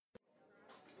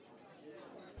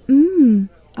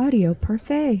audio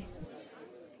parfait.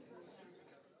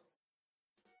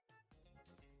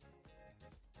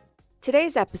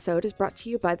 Today's episode is brought to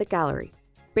you by The Gallery.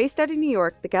 Based out of New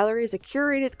York, The Gallery is a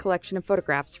curated collection of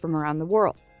photographs from around the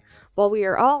world. While we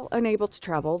are all unable to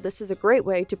travel, this is a great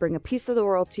way to bring a piece of the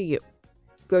world to you.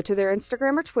 Go to their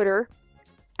Instagram or Twitter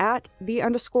at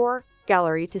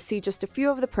 @the_gallery to see just a few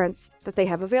of the prints that they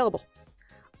have available.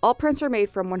 All prints are made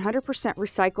from 100%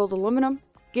 recycled aluminum,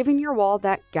 giving your wall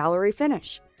that gallery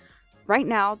finish. Right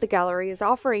now, The Gallery is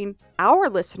offering our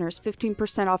listeners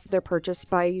 15% off of their purchase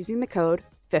by using the code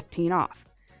 15OFF.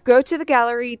 Go to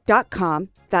thegallery.com,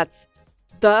 that's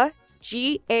the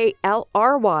GALRY.com,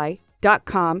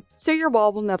 so your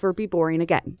wall will never be boring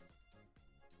again.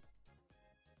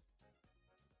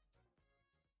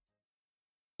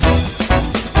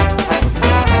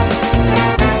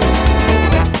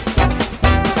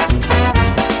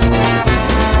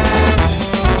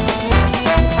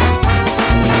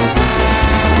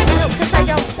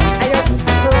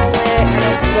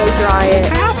 Dry it. You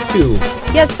have to.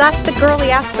 Yes, that's the girly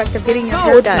aspect of getting your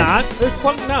hair done. No, it's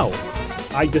not. No,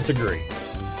 I disagree.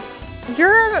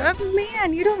 You're a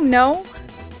man. You don't know.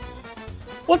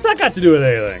 What's that got to do with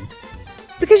anything?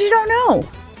 Because you don't know.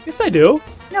 Yes, I do.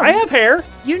 No, I have hair.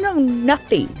 You know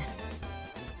nothing,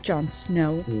 Jon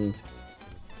Snow.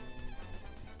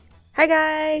 Hi,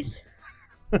 guys.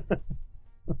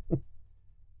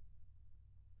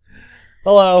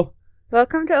 Hello.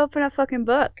 Welcome to Open a Fucking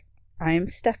Book. I am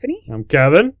Stephanie. I'm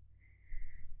Kevin.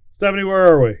 Stephanie,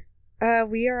 where are we?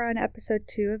 We are on episode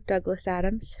 2 of Douglas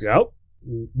Adams. Yep.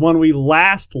 When we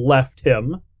last left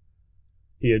him,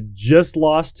 he had just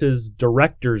lost his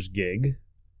director's gig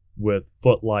with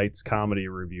Footlight's comedy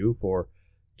review for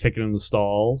Kicking in the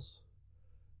Stalls.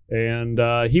 And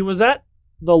he was at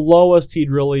the lowest he'd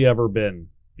really ever been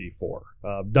before.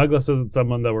 Douglas isn't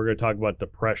someone that we're going to talk about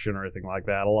depression or anything like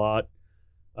that a lot.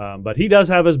 But he does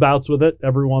have his bouts with it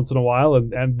every once in a while,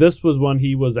 and this was when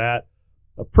he was at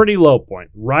a pretty low point.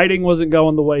 Writing wasn't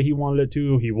going the way he wanted it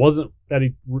to. He wasn't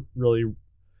really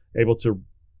able to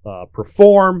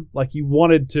perform like he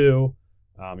wanted to.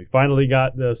 He finally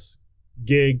got this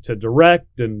gig to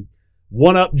direct and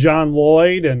one-up John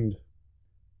Lloyd, and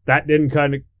that didn't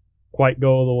kind of quite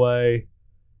go the way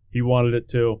he wanted it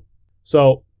to.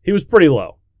 So he was pretty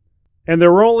low. And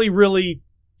there were only really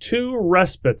 2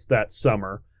 respites that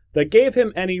summer that gave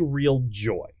him any real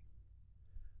joy.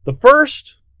 The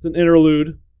first is an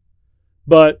interlude,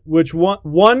 but which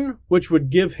would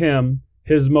give him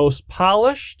his most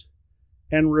polished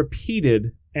and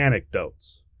repeated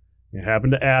anecdotes. It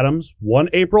happened to Adams one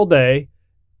April day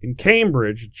in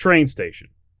Cambridge train station.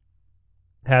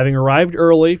 Having arrived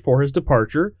early for his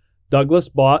departure, Douglas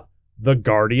bought The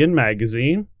Guardian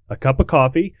magazine, a cup of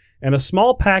coffee, and a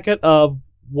small packet of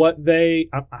what I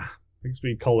guess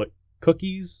we'd call it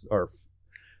cookies or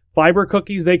fiber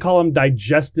cookies. They call them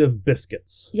digestive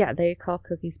biscuits. Yeah, they call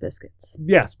cookies biscuits.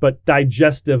 Yes, but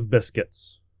digestive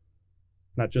biscuits.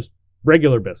 Not just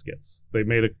regular biscuits. They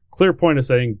made a clear point of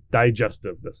saying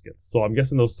digestive biscuits. So I'm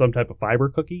guessing those are some type of fiber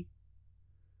cookie?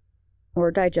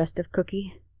 Or digestive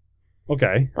cookie.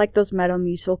 Okay. Like those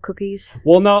Metamucil cookies.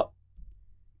 Well, no.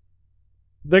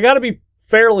 They got to be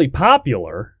fairly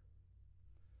popular.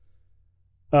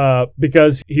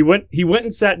 Because he went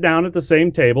and sat down at the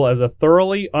same table as a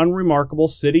thoroughly unremarkable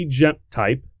city gent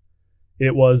type.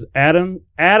 It was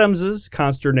Adams's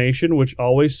consternation which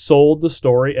always sold the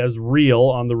story as real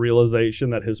on the realization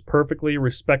that his perfectly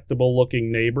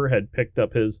respectable-looking neighbor had picked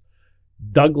up his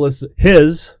Douglas's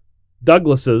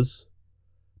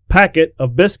packet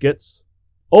of biscuits,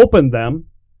 opened them,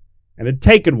 and had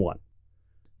taken one.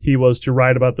 He was to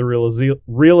write about the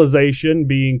realization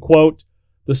being, quote,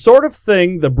 the sort of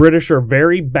thing the British are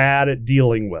very bad at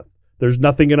dealing with. There's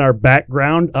nothing in our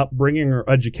background, upbringing, or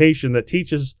education that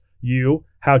teaches you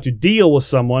how to deal with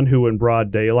someone who in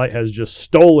broad daylight has just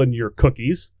stolen your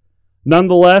cookies.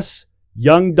 Nonetheless,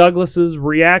 young Douglas's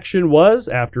reaction was,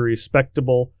 after a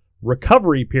respectable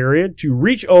recovery period, to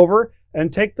reach over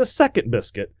and take the second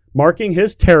biscuit, marking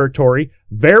his territory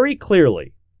very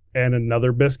clearly, and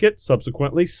another biscuit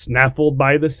subsequently snaffled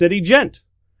by the city gent.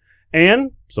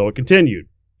 And so it continued,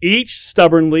 each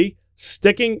stubbornly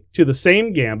sticking to the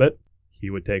same gambit. He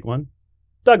would take one.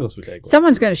 Douglas would take one.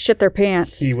 Someone's going to shit their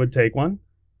pants. He would take one.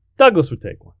 Douglas would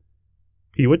take one.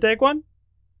 He would take one.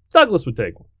 Douglas would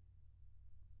take one.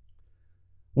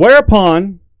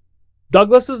 Whereupon,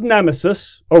 Douglas's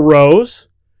nemesis arose,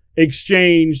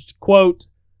 exchanged, quote,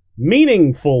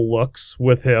 meaningful looks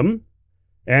with him,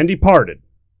 and departed,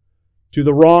 to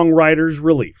the wrong writer's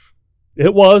relief.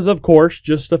 It was, of course,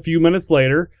 just a few minutes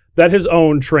later that his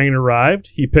own train arrived.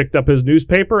 He picked up his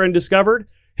newspaper and discovered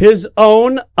his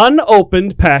own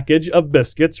unopened package of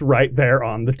biscuits right there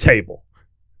on the table.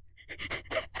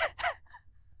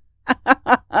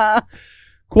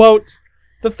 Quote,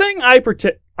 the thing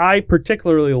I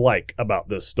particularly like about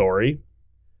this story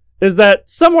is that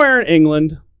somewhere in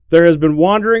England, there has been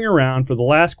wandering around for the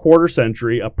last quarter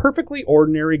century a perfectly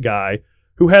ordinary guy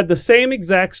who had the same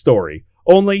exact story,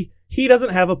 only he doesn't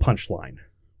have a punchline.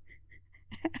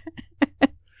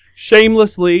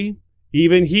 Shamelessly,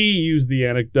 even he used the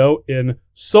anecdote in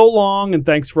So Long and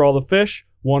Thanks for All the Fish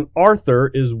when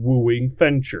Arthur is wooing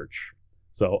Fenchurch.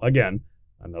 So again,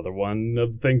 another one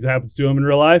of the things that happens to him in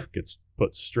real life gets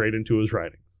put straight into his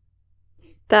writings.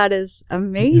 That is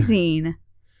amazing.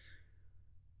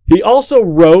 He also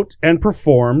wrote and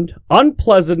performed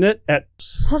Unpleasant at...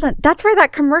 Hold on. That's where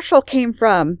that commercial came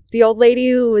from. The old lady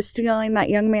who was stealing that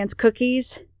young man's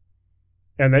cookies.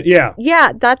 And then, yeah.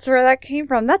 Yeah, that's where that came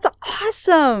from. That's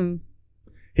awesome.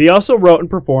 He also wrote and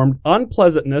performed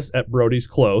Unpleasantness at Brodie's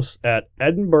Close at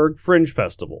Edinburgh Fringe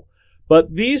Festival.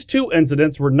 But these two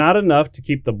incidents were not enough to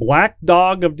keep the black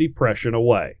dog of depression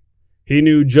away. He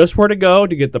knew just where to go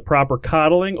to get the proper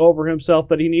coddling over himself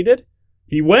that he needed.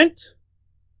 He went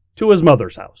to his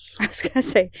mother's house. I was going to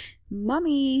say,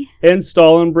 Mommy. In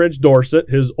Stallinbridge, Dorset,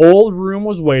 his old room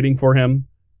was waiting for him,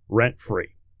 rent-free.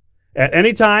 At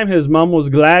any time, his mom was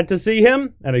glad to see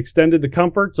him and extended the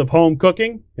comforts of home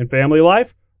cooking and family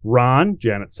life. Ron,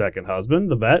 Janet's second husband,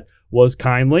 the vet, was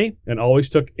kindly and always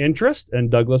took interest,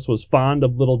 and Douglas was fond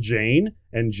of little Jane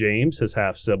and James, his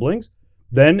half-siblings,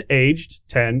 then aged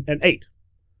 10 and 8.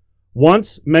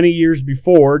 Once, many years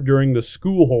before, during the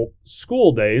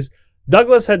school days,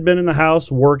 Douglas had been in the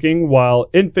house working while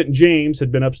infant James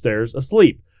had been upstairs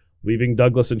asleep. Leaving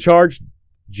Douglas in charge,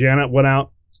 Janet went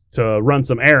out to run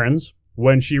some errands.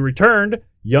 When she returned,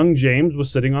 young James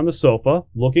was sitting on the sofa,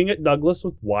 looking at Douglas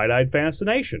with wide-eyed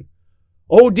fascination.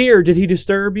 "Oh dear, did he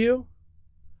disturb you?"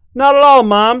 "Not at all,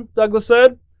 Mom," Douglas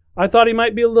said. "I thought he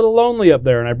might be a little lonely up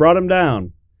there, and I brought him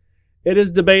down." It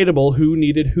is debatable who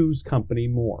needed whose company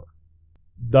more.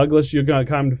 Douglas, you're going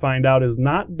to come to find out, is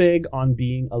not big on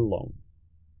being alone.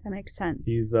 That makes sense.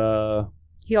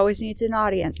 He always needs an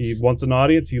audience. He wants an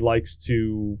audience. He likes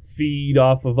to feed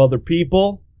off of other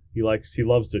people. He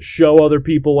loves to show other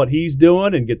people what he's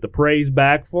doing and get the praise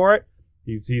back for it.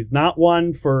 He's not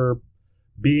one for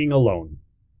being alone.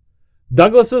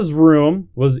 Douglas's room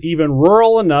was even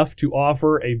rural enough to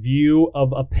offer a view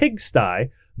of a pigsty,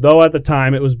 though at the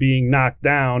time it was being knocked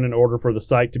down in order for the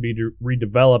site to be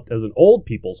redeveloped as an old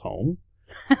people's home.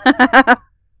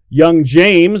 Young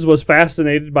James was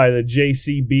fascinated by the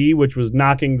JCB, which was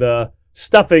knocking the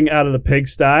stuffing out of the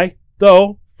pigsty,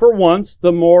 though, for once,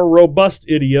 the more robust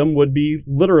idiom would be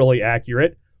literally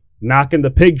accurate, knocking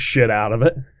the pig shit out of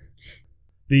it.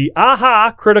 The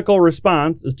aha critical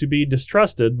response is to be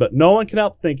distrusted, but no one can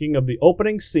help thinking of the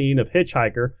opening scene of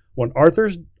Hitchhiker when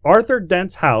Arthur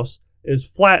Dent's house is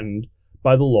flattened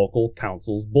by the local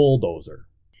council's bulldozer.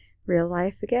 Real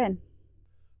life again.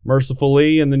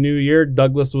 Mercifully, in the new year,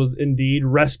 Douglas was indeed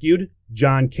rescued.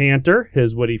 John Cantor,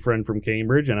 his witty friend from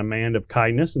Cambridge and a man of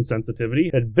kindness and sensitivity,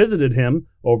 had visited him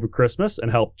over Christmas and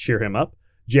helped cheer him up.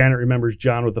 Janet remembers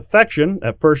John with affection.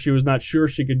 At first, she was not sure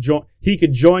he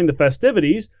could join the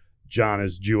festivities. John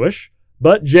is Jewish.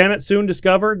 But Janet soon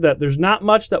discovered that there's not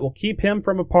much that will keep him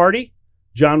from a party.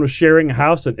 John was sharing a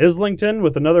house in Islington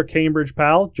with another Cambridge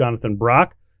pal, Jonathan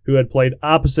Brock, who had played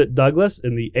opposite Douglas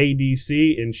in the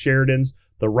ADC in Sheridan's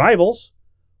The Rivals.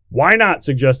 "Why not?"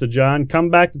 suggested John. "Come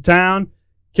back to town,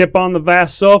 kip on the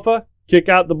vast sofa, kick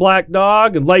out the black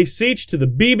dog, and lay siege to the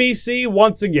BBC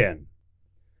once again."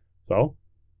 So,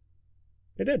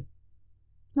 they did.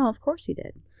 No, of course he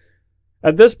did.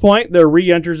 At this point, there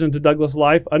re-enters into Douglas'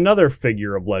 life another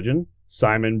figure of legend,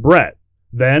 Simon Brett.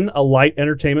 Then a light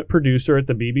entertainment producer at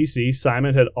the BBC,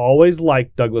 Simon had always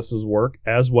liked Douglas's work,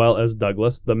 as well as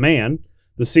Douglas the man.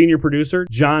 The senior producer,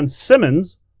 John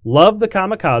Simmons, loved the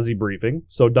kamikaze briefing,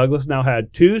 so Douglas now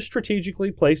had two strategically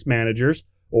placed managers,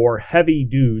 or heavy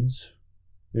dudes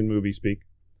in movie speak,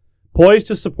 poised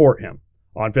to support him.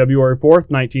 On February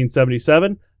 4th,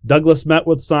 1977, Douglas met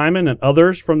with Simon and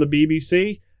others from the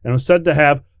BBC and was said to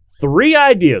have 3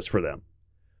 ideas for them.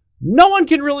 No one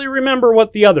can really remember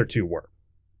what the other 2 were,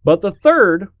 but the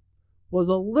third was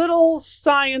a little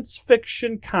science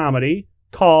fiction comedy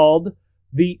called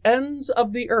The Ends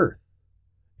of the Earth.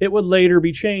 It would later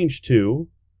be changed to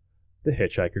The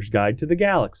Hitchhiker's Guide to the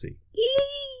Galaxy.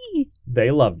 Eee! They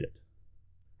loved it.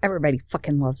 Everybody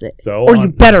fucking loves it.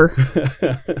 You better.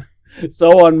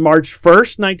 So on March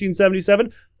 1st,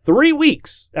 1977, 3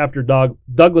 weeks after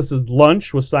Douglas's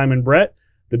lunch with Simon Brett,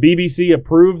 The BBC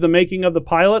approved the making of the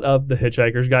pilot of The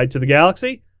Hitchhiker's Guide to the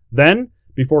Galaxy. Then,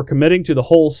 before committing to the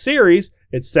whole series,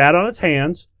 it sat on its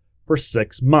hands for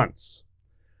 6 months.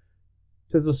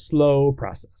 'Tis a slow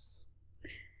process.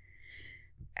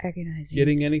 Agonizing.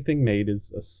 Getting anything made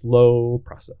is a slow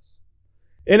process.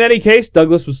 In any case,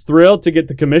 Douglas was thrilled to get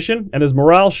the commission, and his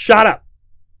morale shot up.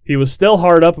 He was still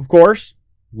hard up, of course,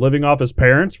 living off his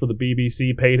parents, for the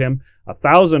BBC paid him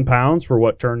 £1,000 for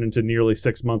what turned into nearly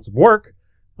 6 months of work.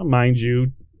 Now, mind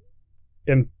you,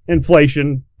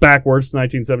 inflation backwards to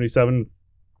 1977,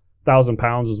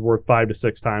 £1,000 is worth 5 to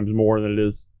 6 times more than it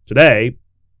is today.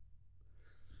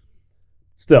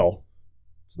 Still,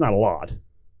 it's not a lot.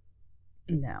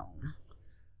 No.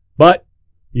 But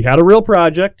he had a real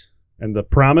project and the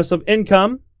promise of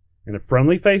income and a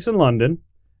friendly face in London,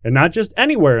 and not just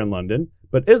anywhere in London,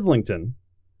 but Islington,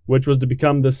 which was to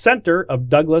become the center of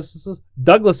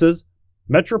Douglas's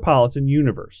metropolitan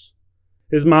universe.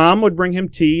 His mom would bring him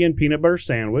tea and peanut butter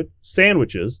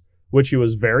sandwiches, which he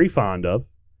was very fond of,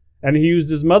 and he used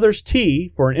his mother's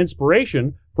tea for an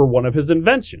inspiration for one of his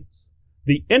inventions,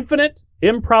 the infinite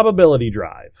improbability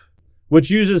drive, which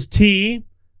uses tea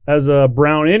as a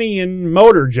Brownian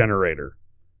motor generator.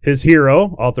 His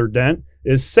hero, Arthur Dent,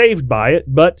 is saved by it,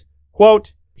 but,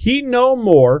 quote, he no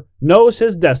more knows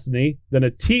his destiny than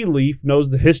a tea leaf knows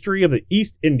the history of the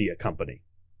East India Company.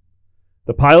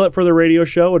 The pilot for the radio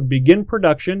show would begin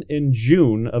production in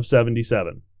June of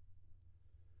 1977.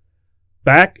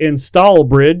 Back in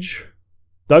Stalbridge,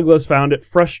 Douglas found it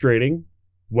frustrating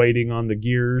waiting on the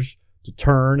gears to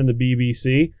turn in the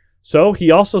BBC, so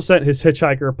he also sent his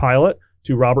Hitchhiker pilot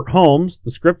to Robert Holmes,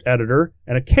 the script editor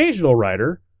and occasional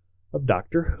writer of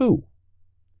Doctor Who.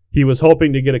 He was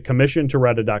hoping to get a commission to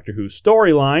write a Doctor Who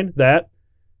storyline that,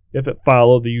 if it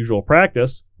followed the usual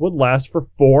practice, would last for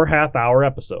 4 half-hour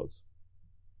episodes.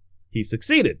 He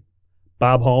succeeded.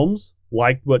 Bob Holmes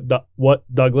liked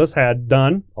what Douglas had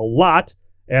done a lot,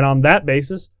 and on that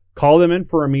basis called him in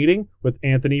for a meeting with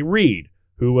Anthony Reed,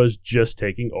 who was just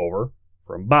taking over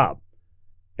from Bob,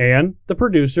 and the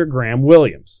producer Graham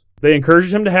Williams. They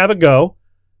encouraged him to have a go.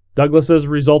 Douglas's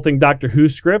resulting Doctor Who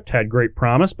script had great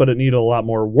promise, but it needed a lot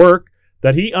more work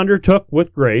that he undertook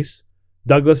with grace.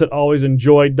 Douglas had always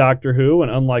enjoyed Doctor Who, and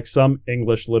unlike some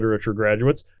English literature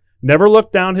graduates, never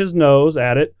looked down his nose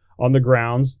at it on the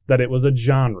grounds that it was a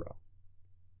genre.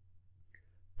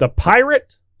 The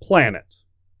Pirate Planet,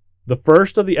 the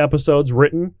first of the episodes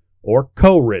written or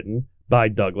co-written by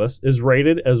Douglas, is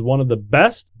rated as one of the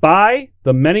best by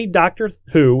the many Doctor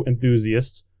Who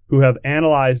enthusiasts who have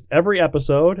analyzed every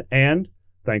episode and,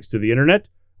 thanks to the internet,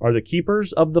 are the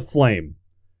keepers of the flame.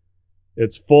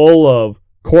 It's full of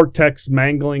cortex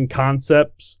mangling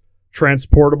concepts,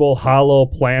 transportable hollow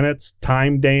planets,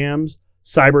 time dams,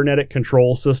 cybernetic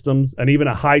control systems, and even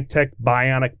a high-tech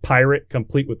bionic pirate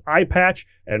complete with eye patch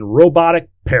and robotic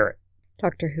parrot.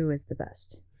 Doctor Who is the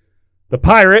best. The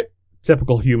pirate,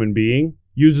 typical human being,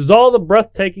 uses all the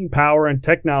breathtaking power and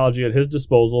technology at his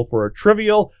disposal for a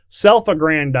trivial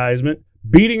self-aggrandizement,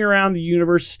 beating around the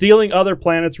universe, stealing other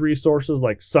planets' resources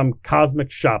like some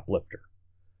cosmic shoplifter.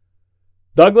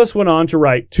 Douglas went on to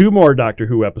write 2 more Doctor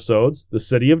Who episodes, The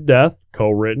City of Death,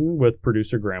 co-written with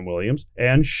producer Graham Williams,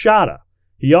 and Shada.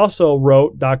 He also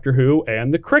wrote Doctor Who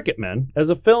and The Cricket Men as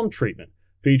a film treatment,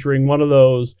 featuring one of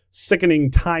those sickening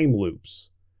time loops.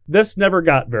 This never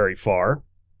got very far,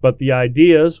 but the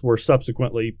ideas were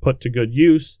subsequently put to good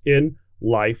use in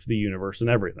Life, the Universe,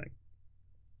 and Everything.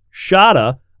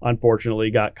 Shada, unfortunately,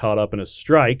 got caught up in a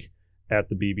strike at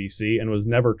the BBC and was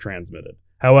never transmitted.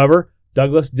 However,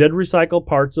 Douglas did recycle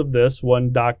parts of this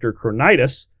when Dr.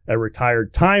 Chronitis, a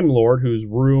retired Time Lord whose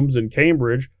rooms in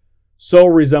Cambridge so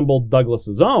resembled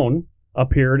Douglas's own,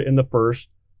 appeared in the first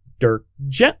Dirk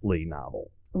Gently novel.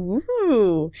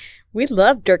 Ooh, we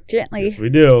love Dirk Gently. Yes, we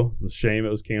do. It's a shame it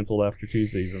was canceled after 2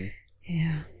 seasons.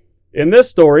 Yeah. In this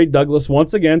story, Douglas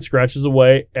once again scratches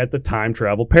away at the time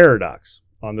travel paradox,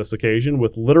 on this occasion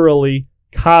with literally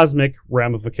cosmic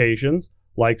ramifications,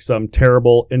 like some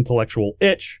terrible intellectual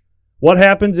itch. What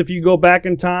happens if you go back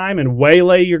in time and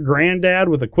waylay your granddad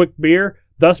with a quick beer,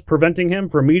 thus preventing him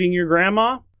from meeting your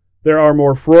grandma? There are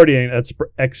more Freudian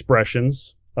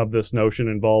expressions of this notion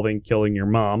involving killing your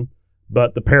mom,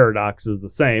 but the paradox is the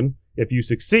same. If you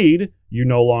succeed, you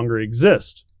no longer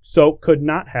exist, so could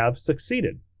not have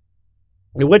succeeded.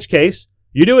 In which case,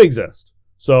 you do exist.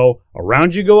 So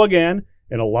around you go again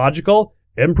in a logical,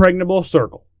 impregnable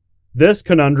circle. This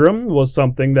conundrum was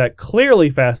something that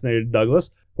clearly fascinated Douglas,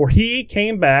 for he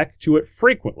came back to it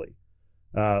frequently.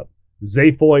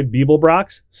 Zaphoid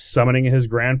Beeblebrox summoning his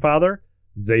grandfather,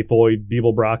 Zaphoid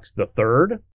Beeblebrox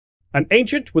III, An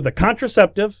ancient with a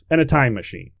contraceptive and a time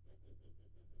machine.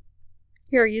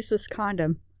 Here, use this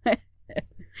condom.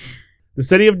 The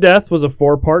City of Death was a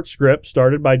 4-part script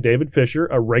started by David Fisher,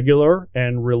 a regular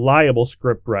and reliable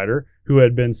scriptwriter who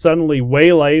had been suddenly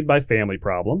waylaid by family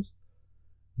problems.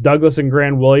 Douglas and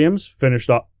Grant Williams finished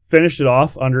it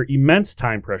off under immense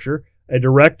time pressure, a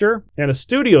director and a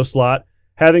studio slot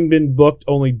having been booked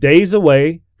only days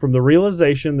away from the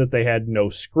realization that they had no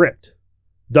script.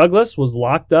 Douglas was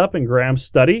locked up in Graham's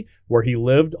study where he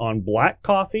lived on black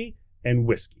coffee and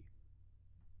whiskey.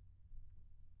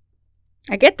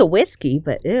 I get the whiskey,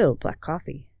 but ew, black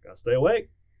coffee. Gotta stay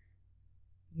awake.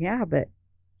 Yeah, but...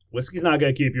 Whiskey's not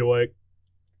gonna keep you awake.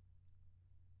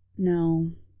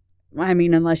 No. I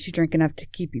mean, unless you drink enough to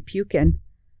keep you puking.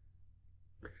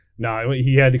 No,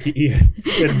 he had to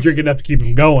drink enough to keep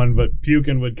him going, but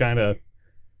puking would kind of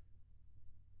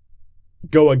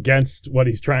go against what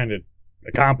he's trying to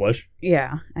accomplish.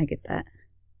 Yeah, I get that.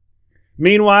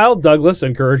 Meanwhile, Douglas,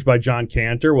 encouraged by John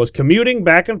Cantor, was commuting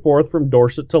back and forth from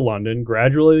Dorset to London,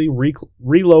 gradually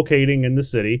relocating in the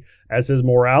city as his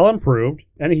morale improved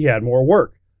and he had more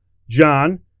work.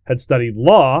 John had studied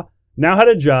law, now had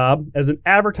a job as an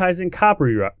advertising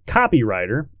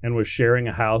copywriter, and was sharing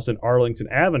a house in Arlington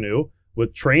Avenue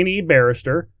with trainee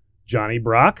barrister Johnny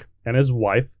Brock and his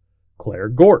wife, Claire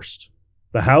Gorst.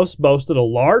 The house boasted a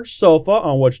large sofa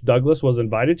on which Douglas was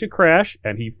invited to crash,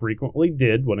 and he frequently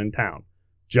did when in town.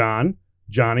 John,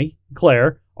 Johnny, and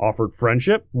Claire offered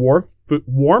friendship, warmth,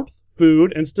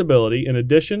 food, and stability in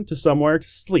addition to somewhere to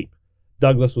sleep.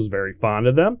 Douglas was very fond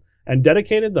of them and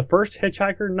dedicated the first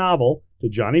Hitchhiker novel to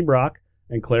Johnny Brock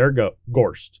and Claire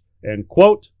Gorst, and,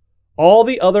 quote, all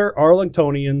the other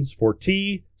Arlingtonians for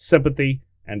tea, sympathy,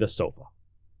 and a sofa.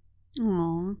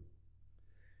 Aww.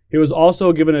 He was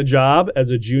also given a job as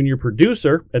a junior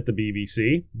producer at the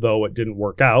BBC, though it didn't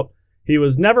work out. He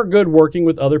was never good working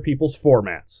with other people's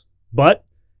formats. But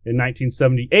in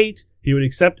 1978, he would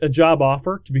accept a job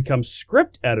offer to become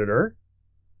script editor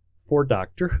for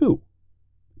Doctor Who.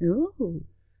 Ooh.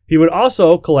 He would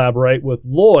also collaborate with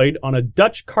Lloyd on a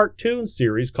Dutch cartoon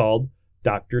series called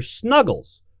Dr.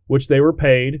 Snuggles, which they were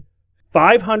paid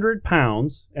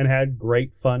 £500 and had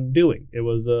great fun doing. It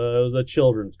was a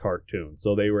children's cartoon,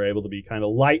 so they were able to be kind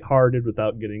of lighthearted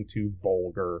without getting too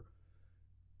vulgar.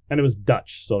 And it was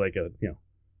Dutch, so they could,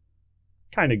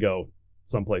 kind of go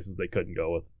some places they couldn't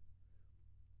go with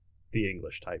the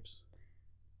English types.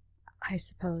 I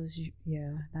suppose,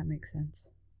 yeah, that makes sense.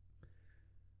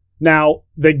 Now,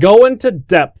 they go into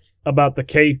depth about the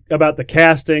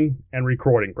casting and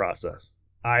recording process.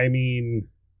 I mean,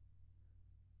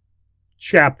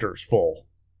 chapters full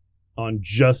on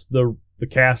just the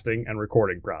casting and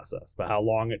recording process, about how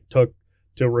long it took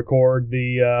to record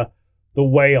the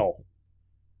whale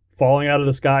falling out of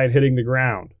the sky and hitting the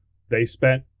ground. They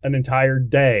spent an entire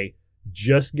day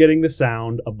just getting the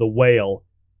sound of the whale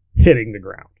hitting the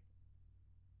ground.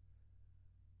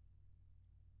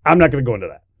 I'm not going to go into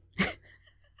that.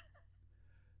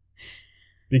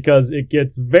 Because it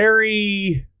gets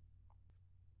very...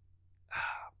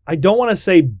 I don't want to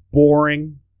say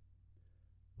boring,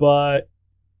 but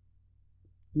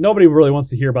nobody really wants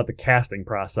to hear about the casting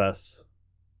process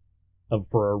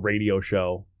for a radio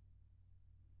show.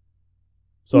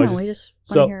 So we just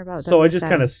want to hear about So I just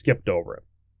kind of skipped over it.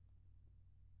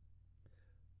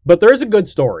 But there is a good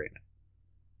story in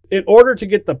it. In order to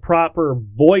get the proper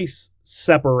voice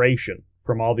separation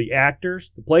from all the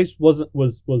actors, the place was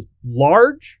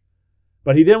large,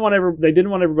 but they didn't want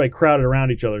everybody crowded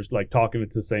around each other, like talking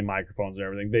into the same microphones and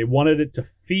everything. They wanted it to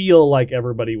feel like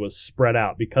everybody was spread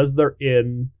out because they're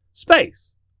in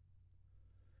space.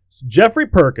 So Jeffrey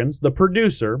Perkins, the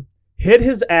producer, hid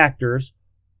his actors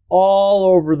all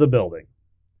over the building,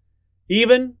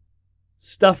 even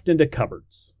stuffed into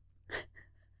cupboards.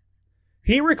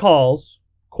 He recalls,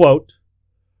 quote,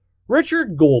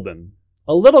 Richard Golden,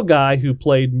 a little guy who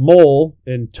played Mole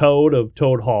in Toad of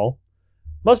Toad Hall,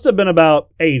 must have been about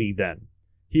 80 then.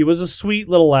 He was a sweet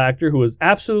little actor who was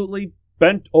absolutely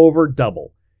bent over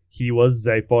double. He was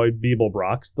Zaphod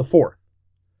Beeblebrox the Fourth.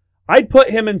 I'd put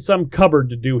him in some cupboard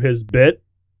to do his bit,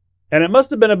 and it must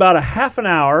have been about a half an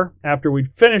hour after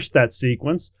we'd finished that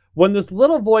sequence when this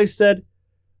little voice said,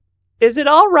 Is it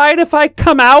all right if I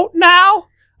come out now?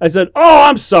 I said, Oh,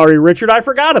 I'm sorry, Richard, I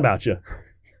forgot about you.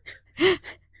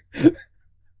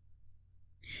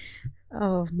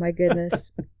 Oh, my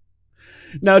goodness.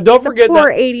 Now, don't forget that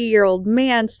poor 80-year-old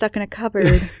man stuck in a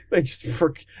cupboard. They just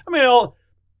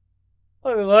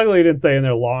luckily he didn't stay in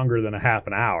there longer than a half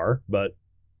an hour, but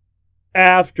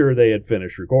after they had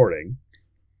finished recording.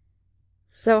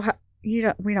 So We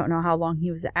don't know how long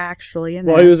he was actually in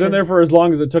there. Well, he was in there for as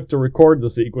long as it took to record the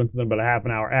sequence, and then about a half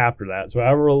an hour after that. So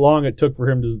however long it took for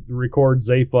him to record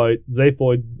Zaphoid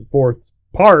the Fourth's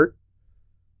part.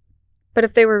 But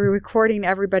if they were recording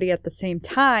everybody at the same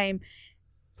time,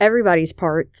 everybody's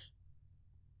parts,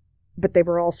 but they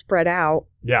were all spread out.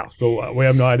 Yeah, so we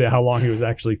have no idea how long he was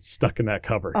actually stuck in that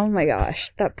cupboard. Oh my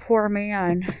gosh, that poor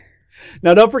man.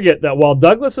 Now, don't forget that while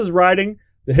Douglas is writing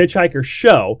the Hitchhikers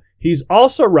show, he's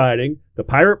also writing the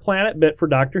Pirate Planet bit for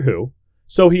Doctor Who,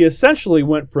 so he essentially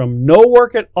went from no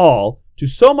work at all to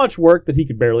so much work that he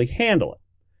could barely handle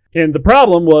it. And the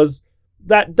problem was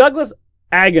that Douglas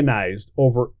agonized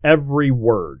over every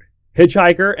word.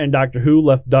 Hitchhiker and Doctor Who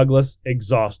left Douglas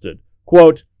exhausted.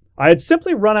 Quote, "I had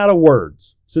simply run out of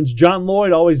words. Since John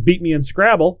Lloyd always beat me in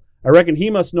Scrabble, I reckon he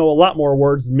must know a lot more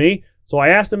words than me, so I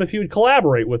asked him if he would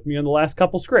collaborate with me on the last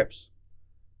couple scripts.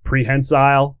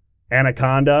 Prehensile,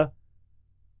 anaconda,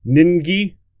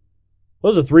 ningi.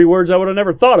 Those are 3 words I would have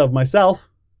never thought of myself."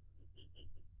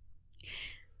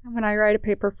 When I write a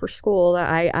paper for school,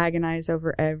 I agonize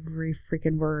over every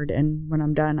freaking word, and when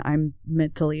I'm done, I'm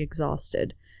mentally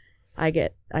exhausted. I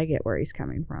get where he's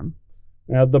coming from.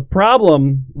 Now, the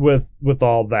problem with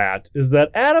all that is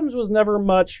that Adams was never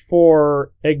much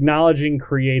for acknowledging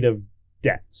creative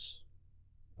debts.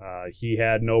 He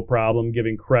had no problem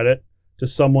giving credit to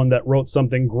someone that wrote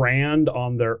something grand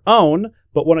on their own,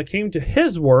 but when it came to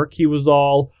his work, he was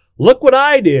all, "Look what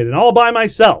I did, and all by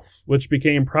myself," which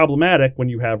became problematic when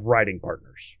you have writing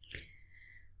partners.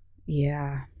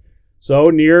 Yeah. So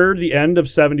near the end of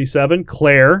 77,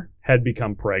 Claire had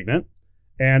become pregnant,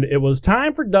 and it was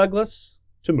time for Douglas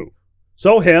to move.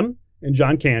 So him and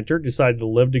John Cantor decided to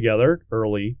live together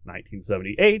early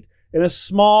 1978 in a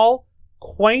small,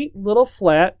 quaint little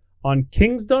flat on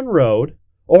Kingsdon Road,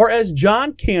 or as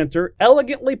John Cantor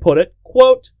elegantly put it,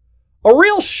 quote, "a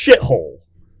real shithole."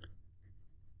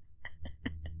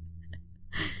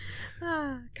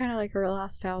 Kind of like our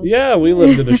last house. Yeah, we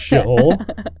lived in a shithole.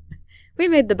 We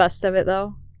made the best of it,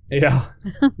 though. Yeah,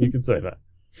 you could say that.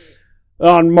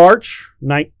 On March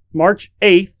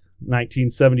 8th,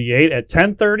 1978, at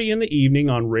 10:30 in the evening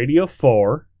on Radio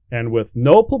 4, and with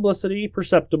no publicity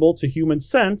perceptible to human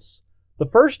sense, the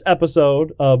first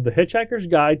episode of The Hitchhiker's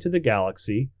Guide to the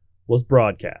Galaxy was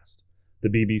broadcast. The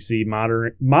BBC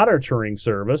monitoring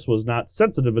service was not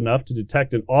sensitive enough to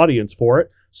detect an audience for it,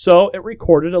 so it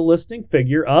recorded a listening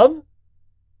figure of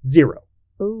 0.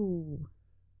 Ooh.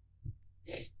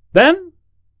 Then,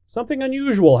 something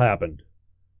unusual happened.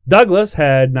 Douglas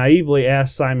had naively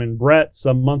asked Simon Brett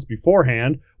some months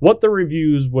beforehand what the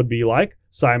reviews would be like.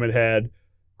 Simon had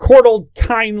chortled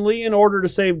kindly in order to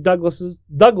save Douglas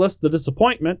the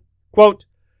disappointment. Quote,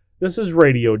 "This is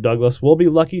radio, Douglas. We'll be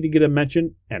lucky to get a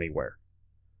mention anywhere."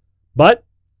 But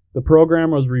the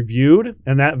program was reviewed,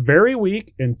 and that very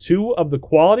week in 2 of the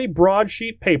quality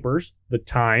broadsheet papers, The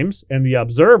Times and The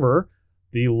Observer,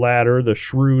 the latter the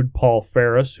shrewd Paul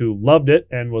Ferris, who loved it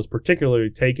and was particularly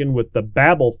taken with the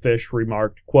Babelfish,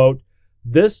 remarked, quote,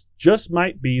 "This just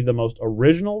might be the most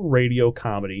original radio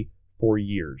comedy for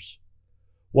years."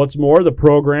 What's more, the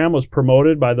program was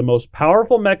promoted by the most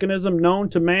powerful mechanism known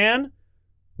to man,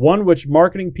 one which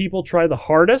marketing people try the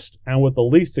hardest and with the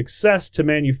least success to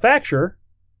manufacture: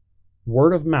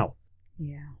 word of mouth.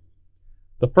 Yeah.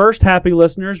 The first happy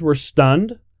listeners were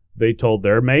stunned. They told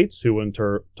their mates, who in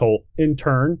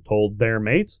turn told their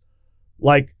mates.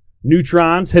 Like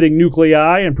neutrons hitting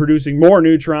nuclei and producing more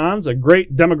neutrons, a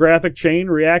great demographic chain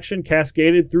reaction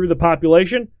cascaded through the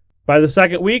population. By the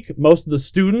second week, most of the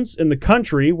students in the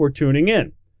country were tuning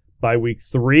in. By week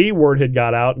 3, word had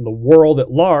got out in the world at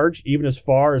large, even as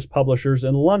far as publishers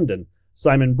in London.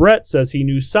 Simon Brett says he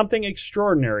knew something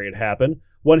extraordinary had happened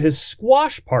when his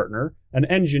squash partner, an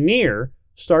engineer,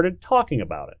 started talking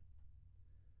about it.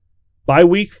 By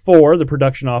week 4, the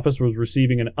production office was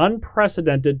receiving an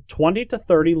unprecedented 20 to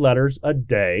 30 letters a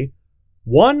day,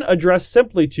 one addressed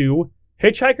simply to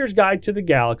Hitchhiker's Guide to the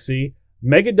Galaxy,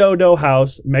 Megadodo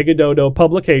House, Megadodo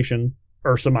Publication,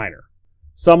 Ursa Minor.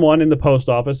 Someone in the post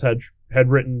office had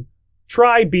written,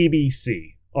 "Try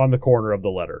BBC," on the corner of the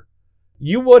letter.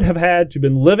 You would have had to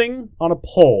been living on a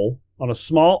pole on a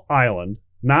small island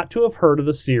not to have heard of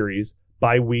the series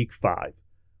by week 5.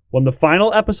 When the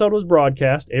final episode was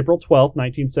broadcast, April 12,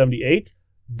 1978,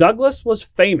 Douglas was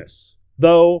famous,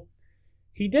 though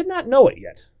he did not know it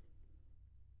yet.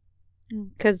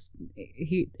 Because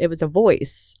it was a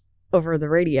voice over the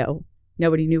radio.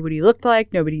 Nobody knew what he looked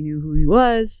like. Nobody knew who he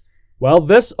was. Well,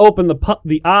 this opened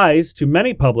the eyes to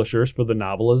many publishers for the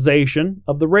novelization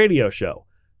of the radio show.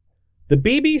 The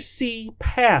BBC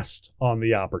passed on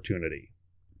the opportunity,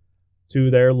 to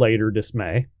their later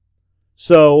dismay.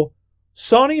 So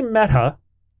Sony Mehta,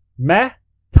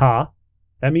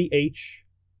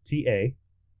 M-E-H-T-A,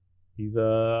 he's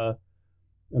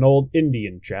an old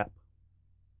Indian chap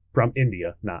from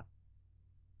India, not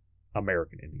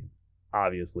American Indian.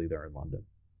 Obviously, they're in London.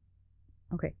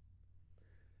 Okay.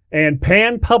 And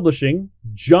Pan Publishing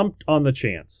jumped on the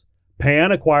chance.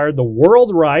 Pan acquired the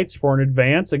world rights for an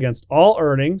advance against all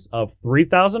earnings of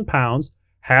 £3,000,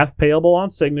 half payable on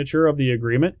signature of the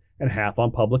agreement and half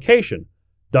on publication.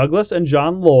 Douglas and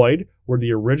John Lloyd were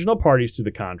the original parties to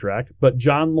the contract, but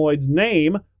John Lloyd's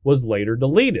name was later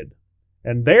deleted,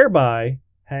 and thereby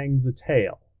hangs a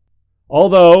tale.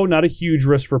 Although not a huge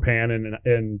risk for Pan in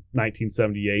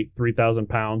 1978,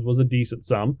 £3,000 was a decent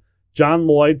sum. John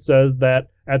Lloyd says that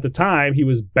at the time he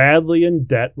was badly in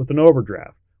debt with an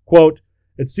overdraft. Quote,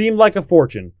 "It seemed like a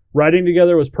fortune. Writing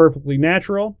together was perfectly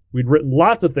natural. We'd written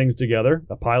lots of things together,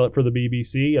 a pilot for the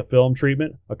BBC, a film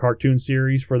treatment, a cartoon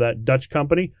series for that Dutch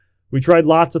company. We tried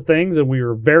lots of things and we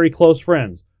were very close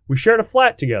friends. We shared a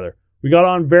flat together. We got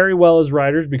on very well as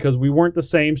writers because we weren't the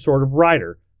same sort of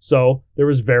writer, so there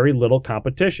was very little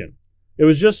competition. It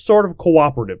was just sort of a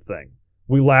cooperative thing.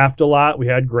 We laughed a lot. We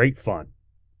had great fun."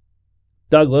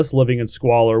 Douglas, living in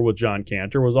squalor with John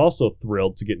Cantor, was also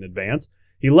thrilled to get an advance.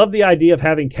 He loved the idea of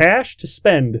having cash to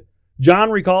spend. John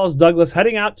recalls Douglas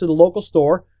heading out to the local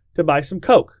store to buy some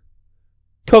Coke.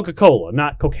 Coca-Cola,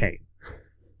 not cocaine.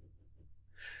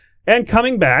 And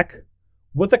coming back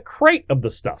with a crate of the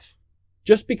stuff,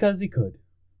 just because he could.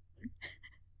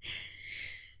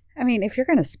 I mean, if you're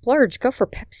going to splurge, go for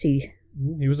Pepsi.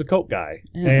 He was a Coke guy.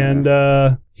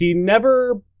 And he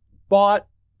never bought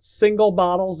single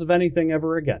bottles of anything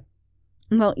ever again.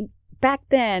 Well, back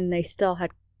then, they still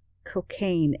had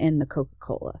cocaine in the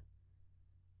Coca-Cola.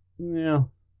 Yeah.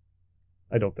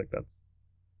 I don't think that's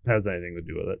has anything to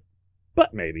do with it.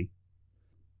 But maybe.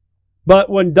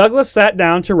 But when Douglas sat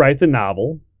down to write the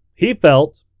novel, he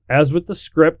felt, as with the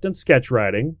script and sketch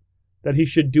writing, that he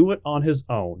should do it on his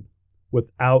own,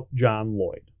 without John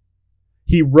Lloyd.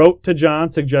 He wrote to John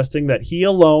suggesting that he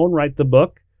alone write the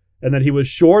book, and that he was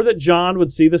sure that John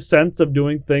would see the sense of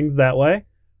doing things that way.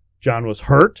 John was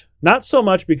hurt, not so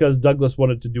much because Douglas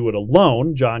wanted to do it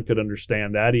alone. John could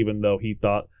understand that, even though he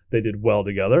thought they did well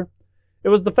together. It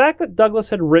was the fact that Douglas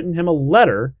had written him a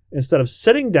letter instead of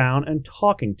sitting down and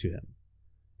talking to him.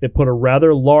 It put a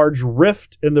rather large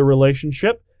rift in the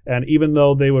relationship, and even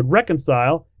though they would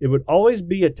reconcile, it would always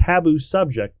be a taboo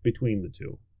subject between the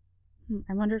two.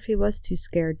 I wonder if he was too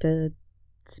scared to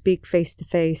speak face to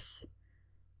face,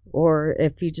 or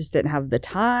if he just didn't have the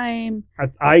time.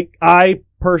 I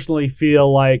personally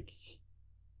feel like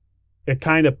it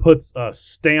kind of puts a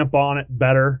stamp on it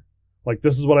better. Like,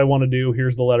 this is what I want to do.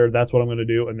 Here's the letter. That's what I'm going to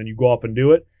do. And then you go off and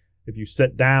do it. If you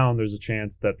sit down, there's a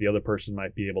chance that the other person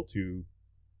might be able to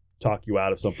talk you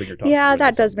out of something you're talking about. Yeah,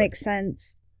 that does make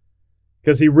sense.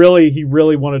 Because he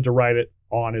really wanted to write it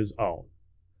on his own.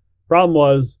 Problem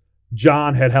was,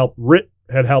 John had helped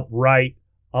write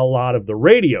a lot of the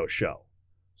radio show.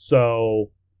 So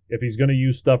if he's going to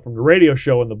use stuff from the radio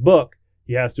show in the book,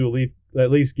 he has to at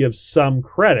least give some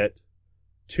credit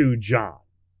to John.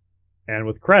 And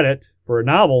with credit for a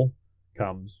novel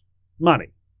comes money.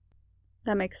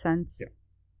 That makes sense. Yeah.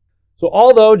 So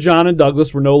although John and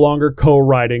Douglas were no longer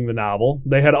co-writing the novel,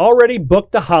 they had already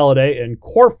booked a holiday in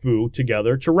Corfu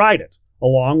together to write it,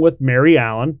 along with Mary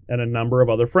Allen and a number of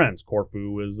other friends.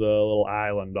 Corfu is a little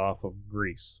island off of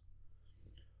Greece.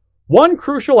 One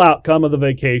crucial outcome of the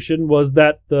vacation was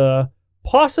that the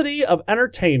paucity of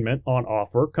entertainment on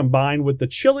offer, combined with the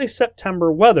chilly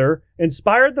September weather,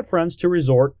 inspired the friends to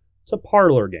resort to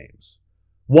parlor games.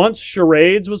 Once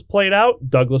charades was played out,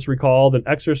 Douglas recalled an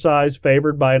exercise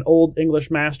favored by an old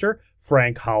English master,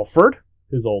 Frank Halford,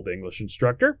 his old English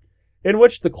instructor, in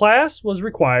which the class was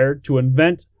required to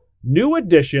invent new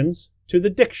additions to the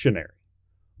dictionary.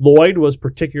 Lloyd was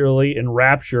particularly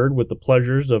enraptured with the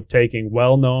pleasures of taking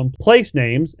well-known place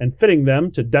names and fitting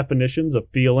them to definitions of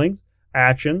feelings,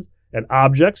 actions, and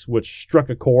objects which struck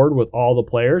a chord with all the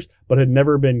players but had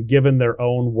never been given their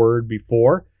own word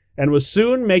before, and was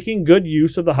soon making good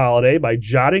use of the holiday by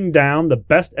jotting down the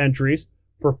best entries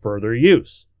for further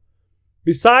use.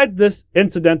 Besides this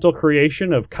incidental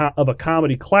creation of a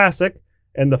comedy classic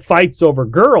and the fights over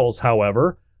girls,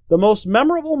 however, the most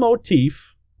memorable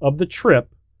motif of the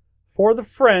trip for the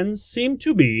friends seemed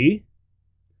to be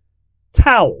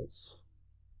towels.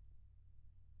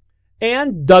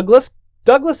 And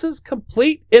Douglas's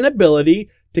complete inability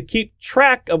to keep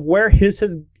track of where his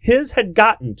had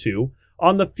gotten to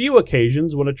on the few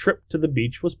occasions when a trip to the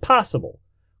beach was possible.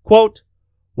 Quote,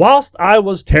 "Whilst I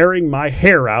was tearing my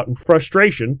hair out in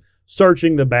frustration,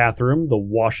 searching the bathroom, the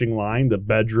washing line, the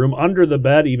bedroom, under the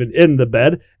bed, even in the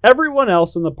bed. Everyone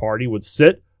else in the party would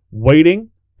sit, waiting,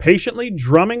 patiently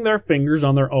drumming their fingers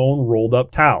on their own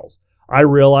rolled-up towels. I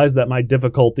realized that my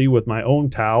difficulty with my own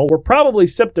towel were probably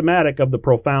symptomatic of the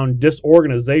profound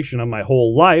disorganization of my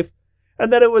whole life,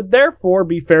 and that it would therefore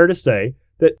be fair to say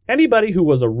that anybody who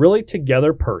was a really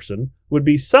together person would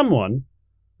be someone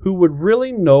who would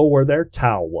really know where their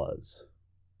towel was.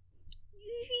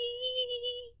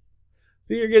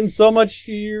 See, you're getting so much,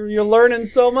 you're learning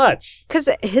so much. Because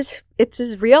it's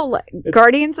his real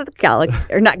Guardians of the Galaxy,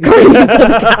 or not Guardians of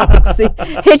the Galaxy.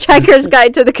 Hitchhiker's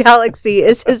Guide to the Galaxy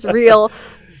is his real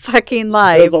fucking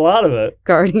life. There's a lot of it.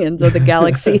 Guardians of the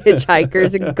Galaxy,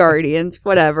 Hitchhikers and Guardians,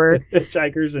 whatever.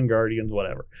 Hitchhikers and Guardians,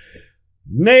 whatever.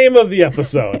 Name of the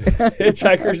episode.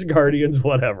 Hitchhikers, Guardians,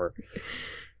 whatever.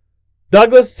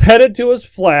 Douglas headed to his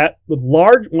flat with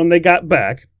when they got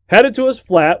back, headed to his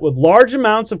flat with large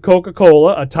amounts of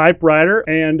Coca-Cola, a typewriter,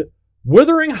 and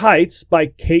Wuthering Heights by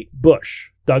Kate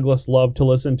Bush. Douglas loved to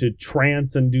listen to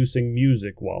trance-inducing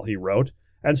music while he wrote,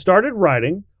 and started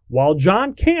writing while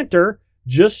John Cantor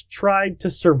just tried to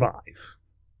survive.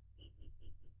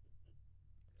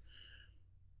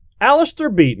 Alistair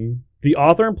Beaton, the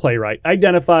author and playwright,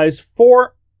 identifies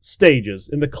 4 stages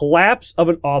in the collapse of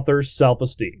an author's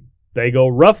self-esteem. They go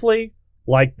roughly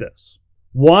like this.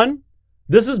 1,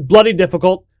 this is bloody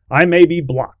difficult. I may be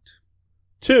blocked.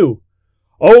 2,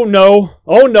 oh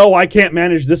no, I can't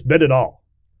manage this bit at all.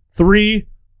 3,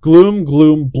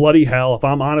 gloom, bloody hell. If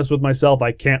I'm honest with myself,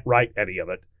 I can't write any of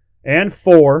it. And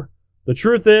 4, the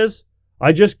truth is,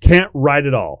 I just can't write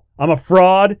at all. I'm a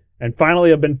fraud, and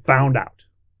finally I've been found out.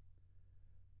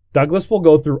 Douglas will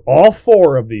go through all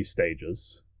 4 of these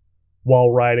stages while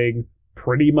writing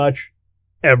pretty much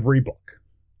every book.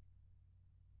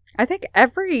 I think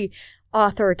every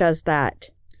author does that.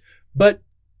 But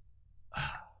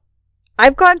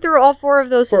I've gone through all 4 of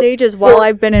those stages while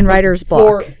I've been in writer's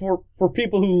block. For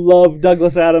people who love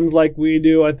Douglas Adams like we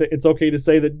do, I think it's okay to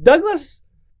say that Douglas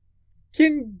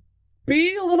can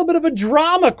be a little bit of a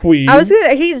drama queen.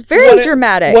 He's very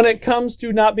dramatic when it comes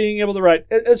to not being able to write.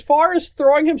 As far as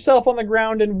throwing himself on the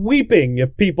ground and weeping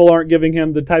if people aren't giving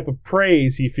him the type of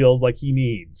praise he feels like he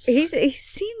needs. He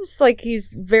seems like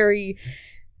he's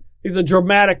a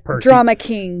dramatic person. Drama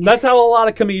king. That's how a lot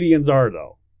of comedians are,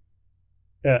 though.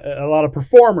 A lot of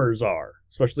performers are,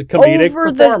 especially comedic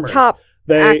performers. Over the top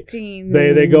acting.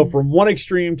 They go from one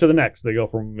extreme to the next. They go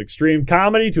from extreme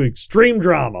comedy to extreme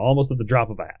drama, almost at the drop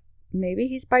of a hat. Maybe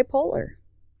he's bipolar.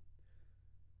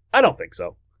 I don't think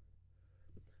so.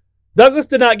 Douglas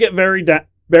did not get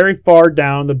very far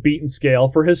down the Beaton scale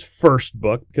for his first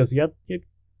book because he had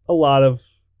a lot of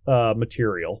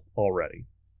material already.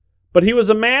 But he was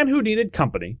a man who needed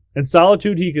company. In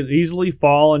solitude, he could easily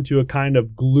fall into a kind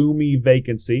of gloomy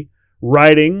vacancy.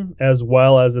 Writing, as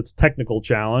well as its technical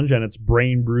challenge and its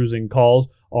brain-bruising calls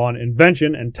on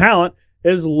invention and talent,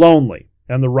 is lonely,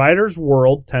 and the writer's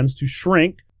world tends to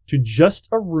shrink to just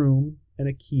a room and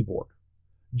a keyboard.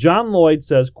 John Lloyd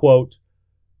says, quote,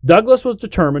 Douglas was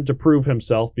determined to prove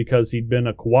himself because he'd been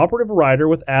a cooperative writer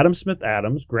with Adam Smith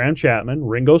Adams, Graham Chapman,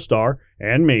 Ringo Starr,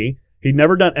 and me. He'd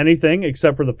never done anything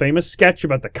except for the famous sketch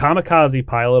about the kamikaze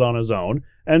pilot on his own,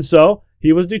 and so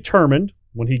he was determined,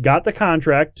 when he got the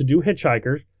contract to do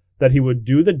Hitchhikers, that he would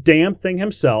do the damn thing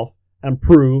himself and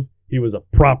prove he was a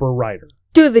proper writer.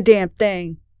 Do the damn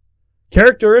thing.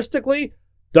 Characteristically,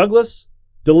 Douglas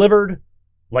delivered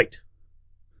late.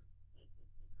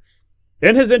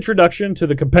 In his introduction to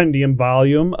the compendium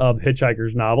volume of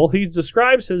Hitchhiker's novel, he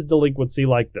describes his delinquency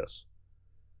like this.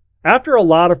 After a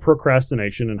lot of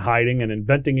procrastination and hiding and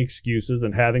inventing excuses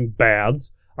and having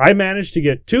baths, I managed to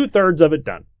get 2/3 of it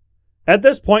done. At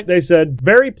this point, they said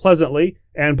very pleasantly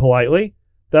and politely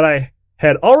that I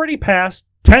had already passed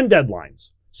 10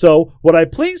 deadlines. So would I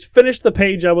please finish the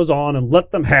page I was on and let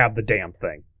them have the damn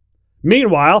thing?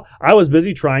 Meanwhile, I was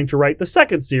busy trying to write the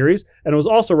second series and was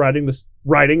also writing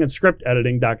and script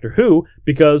editing Doctor Who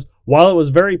because while it was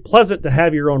very pleasant to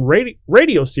have your own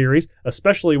radio series,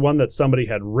 especially one that somebody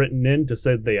had written in to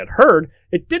say they had heard,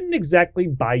 it didn't exactly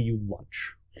buy you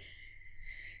lunch.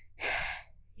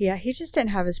 Yeah, he just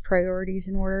didn't have his priorities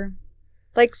in order.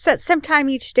 Like, set some time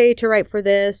each day to write for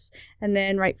this, and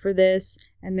then write for this,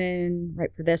 and then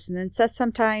write for this, and then set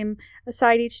some time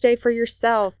aside each day for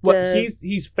yourself.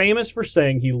 He's famous for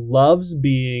saying he loves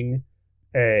being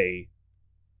a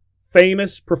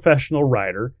famous professional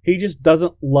writer. He just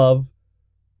doesn't love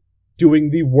doing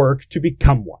the work to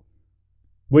become one,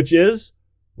 which is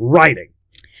writing.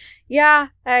 Yeah,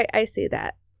 I see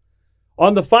that.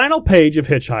 On the final page of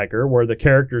Hitchhiker, where the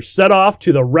characters set off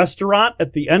to the restaurant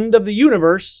at the end of the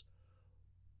universe,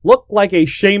 looked like a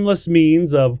shameless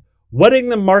means of whetting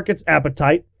the market's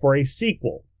appetite for a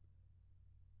sequel.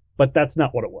 But that's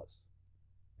not what it was.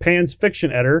 Pan's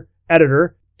fiction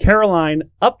editor Caroline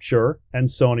Upshur and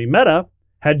Sony Mehta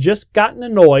had just gotten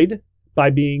annoyed by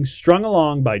being strung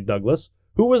along by Douglas,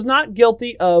 who was not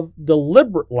guilty of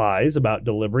deliberate lies about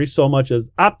delivery so much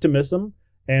as optimism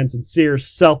and sincere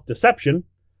self-deception.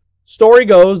 Story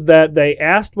goes that they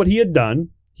asked what he had done,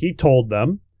 he told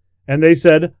them, and they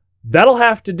said, "That'll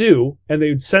have to do," and they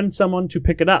would send someone to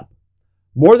pick it up.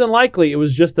 More than likely, it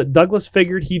was just that Douglas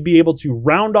figured he'd be able to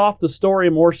round off the story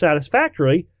more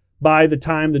satisfactorily by the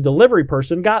time the delivery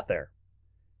person got there.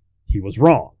 He was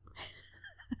wrong.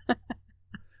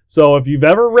 So if you've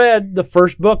ever read the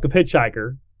first book of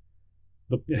Hitchhiker,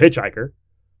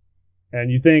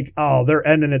 and you think, oh, they're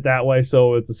ending it that way,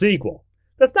 so it's a sequel.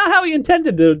 That's not how he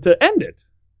intended to end it.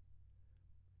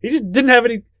 He just didn't have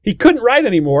any, he couldn't write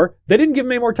anymore. They didn't give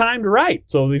him any more time to write,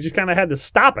 so they just kind of had to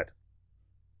stop it.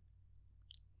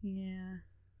 Yeah.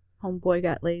 Homeboy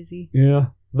got lazy. Yeah.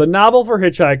 The novel for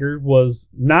Hitchhiker was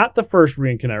not the first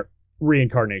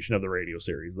reincarnation of the radio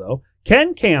series, though.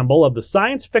 Ken Campbell of the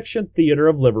Science Fiction Theatre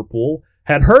of Liverpool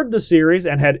had heard the series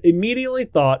and had immediately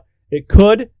thought it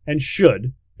could and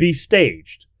should be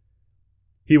staged.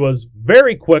 He was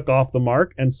very quick off the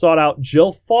mark and sought out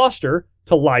Jill Foster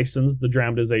to license the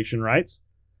dramatization rights.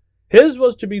 His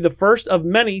was to be the first of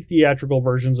many theatrical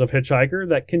versions of Hitchhiker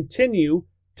that continue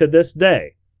to this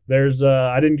day. There's,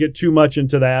 I didn't get too much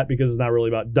into that because it's not really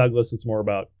about Douglas, it's more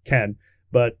about Ken.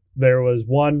 But there was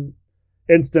one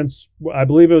instance, I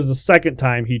believe it was the second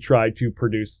time he tried to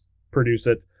produce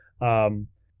it.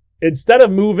 Instead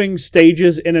of moving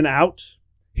stages in and out,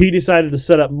 he decided to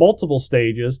set up multiple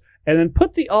stages and then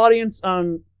put the audience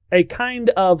on a kind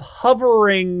of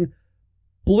hovering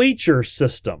bleacher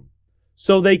system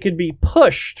so they could be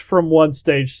pushed from one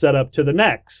stage setup to the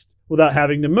next without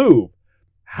having to move.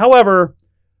 However,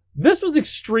 this was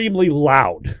extremely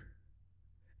loud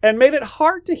and made it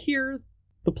hard to hear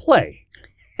the play.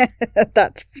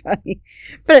 That's funny.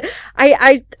 But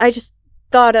I just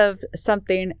thought of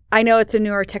something. I know it's a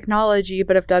newer technology,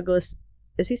 but if Douglas,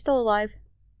 is he still alive?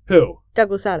 Who?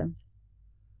 Douglas Adams.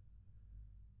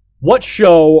 What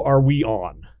show are we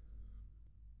on?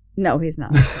 No, he's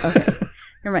not. Okay.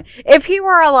 Never mind. If he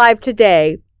were alive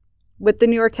today with the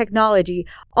newer technology,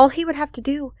 all he would have to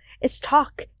do is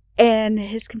talk and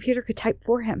his computer could type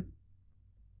for him.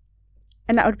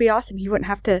 And that would be awesome. He wouldn't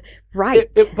have to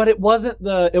write. But it wasn't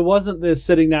the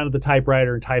sitting down at the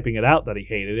typewriter and typing it out that he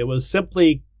hated. It was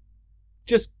simply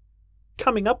just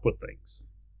coming up with things.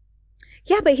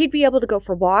 Yeah, but he'd be able to go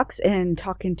for walks and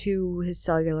talk into his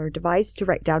cellular device to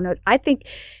write down notes. I think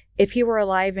if he were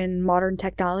alive in modern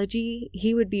technology,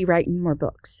 he would be writing more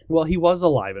books. Well, he was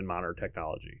alive in modern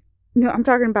technology. No, I'm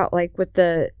talking about like with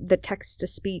the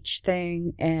text-to-speech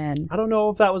thing and... I don't know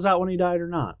if that was out when he died or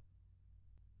not.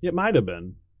 It might have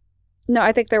been. No,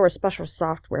 I think there was special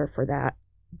software for that,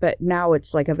 but now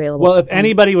it's like available. Well, if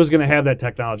anybody was going to have that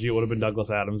technology, it would have been Douglas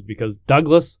Adams because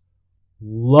Douglas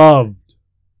loved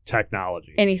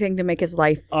technology. Anything to make his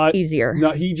life easier.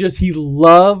 No, he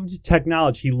loved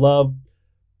technology. He loved,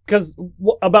 because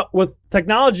with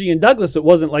technology and Douglas, it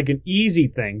wasn't like an easy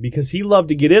thing because he loved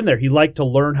to get in there. He liked to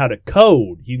learn how to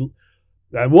code.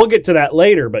 And we'll get to that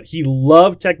later, but he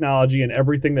loved technology and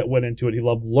everything that went into it. He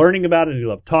loved learning about it. He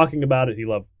loved talking about it. He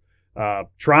loved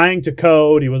trying to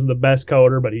code. He wasn't the best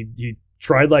coder, but he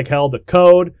tried like hell to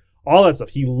code. All that stuff.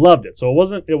 He loved it. So it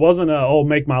wasn't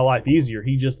make my life easier.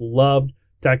 He just loved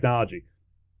technology.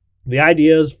 The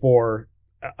ideas for,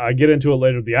 I get into it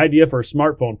later, the idea for a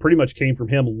smartphone pretty much came from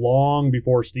him long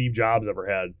before Steve Jobs ever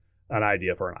had an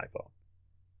idea for an iPhone.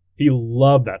 He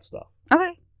loved that stuff.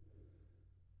 Okay.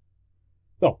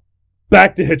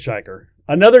 Back to Hitchhiker.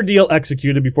 Another deal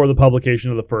executed before the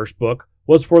publication of the first book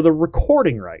was for the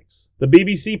recording rights. The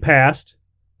BBC passed.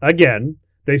 Again,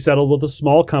 they settled with a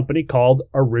small company called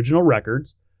Original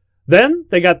Records. Then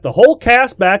they got the whole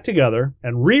cast back together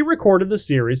and re-recorded the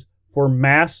series for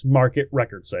mass market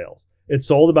record sales. It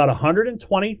sold about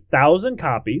 120,000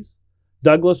 copies.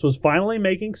 Douglas was finally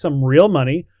making some real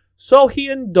money, so he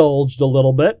indulged a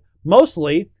little bit,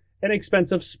 mostly in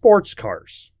expensive sports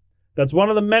cars. That's one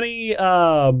of the many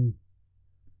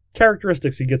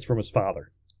characteristics he gets from his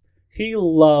father. He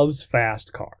loves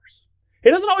fast cars. He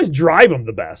doesn't always drive them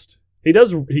the best. He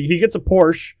gets a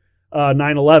Porsche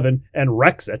 911 and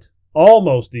wrecks it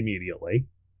almost immediately.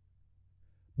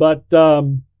 But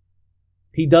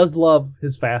he does love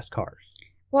his fast cars.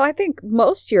 Well, I think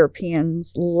most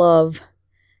Europeans love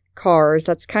cars.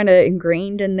 That's kind of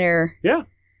ingrained in their... Yeah,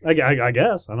 I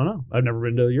guess. I don't know. I've never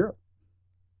been to Europe.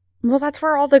 Well, that's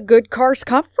where all the good cars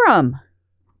come from.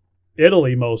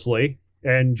 Italy mostly,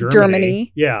 and Germany.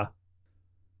 Germany. Yeah.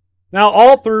 Now,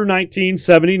 all through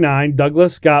 1979,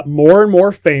 Douglas got more and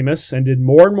more famous and did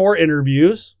more and more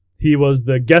interviews. He was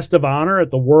the guest of honor at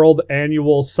the World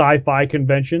Annual Sci-Fi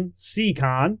Convention,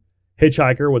 C-Con.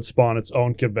 Hitchhiker would spawn its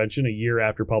own convention a year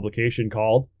after publication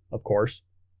called, of course,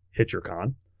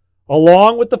 HitcherCon.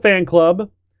 Along with the fan club,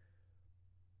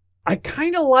 I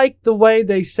kind of like the way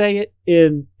they say it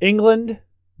in England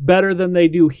better than they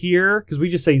do here, because we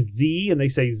just say Z and they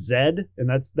say Z, and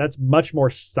that's much more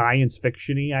science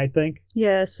fiction-y, I think.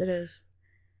 Yes, it is.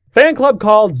 Fan club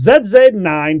called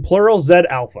ZZ9, plural Z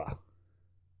Alpha.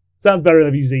 Sounds better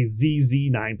if you say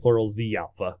ZZ9, plural Z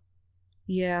Alpha.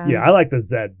 Yeah. Yeah, I like the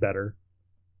Z better.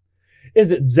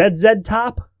 Is it ZZ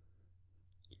Top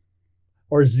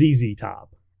or ZZ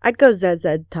Top? I'd go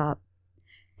ZZ Top.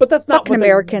 But that's not Fucking what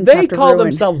Americans they have to call ruin.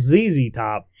 themselves ZZ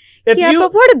Top. But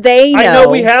what do they know? I know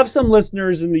we have some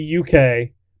listeners in the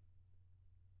UK.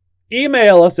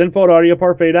 Email us,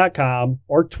 info@audioparfait.com,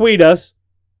 or tweet us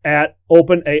at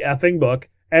openafingbook,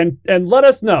 and let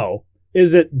us know,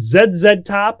 is it ZZ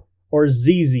Top or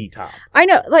ZZ Top? I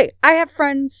know, like, I have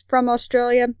friends from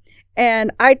Australia, and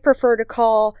I'd prefer to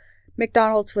call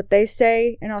McDonald's what they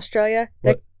say in Australia.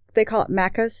 They call it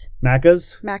Macca's.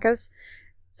 Macca's?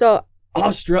 So...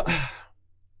 Have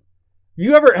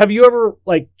you ever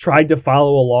like tried to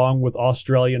follow along with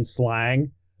Australian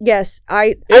slang? Yes,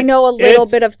 I know a little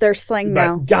bit of their slang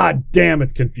now. God damn,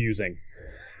 it's confusing.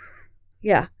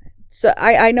 Yeah, so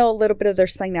I know a little bit of their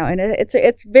slang now, and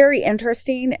it's very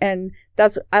interesting, and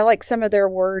I like some of their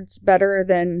words better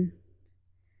than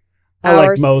I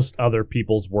ours. like most other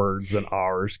people's words than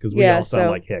ours, because we all sound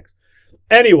like hicks.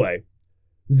 Anyway,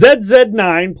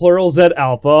 ZZ9, plural Z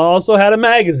Alpha, also had a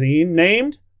magazine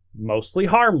named Mostly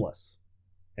Harmless.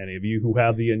 Any of you who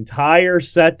have the entire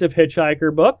set of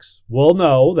Hitchhiker books will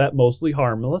know that Mostly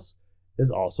Harmless is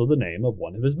also the name of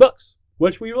one of his books,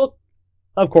 which we will,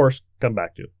 of course, come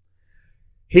back to.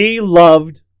 He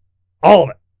loved all of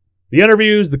it. The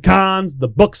interviews, the cons, the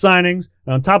book signings.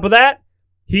 And on top of that,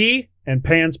 he and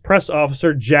Pan's press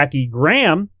officer, Jackie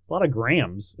Graham, a lot of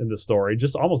Grahams in the story,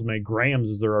 just almost many Grahams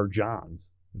as there are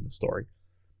Johns in the story.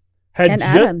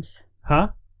 Adams. Huh?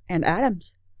 And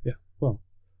Adams.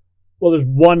 Well, there's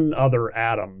one other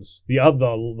Adams. The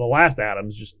last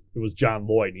Adams, it was John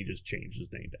Lloyd, and he just changed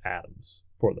his name to Adams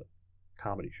for the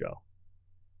comedy show.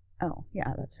 Oh,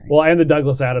 yeah, that's right. Well, and the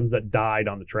Douglas Adams that died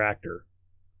on the tractor.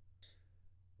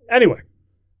 Anyway,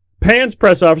 Pan's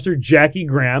press officer, Jackie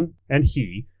Graham, and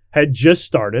he had just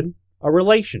started a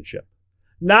relationship.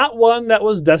 Not one that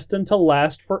was destined to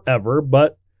last forever,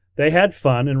 but they had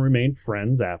fun and remained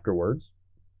friends afterwards.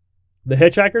 The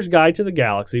Hitchhiker's Guide to the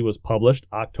Galaxy was published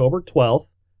October 12th,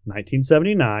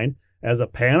 1979, as a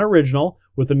Pan original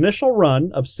with initial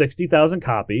run of 60,000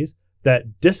 copies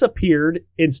that disappeared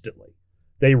instantly.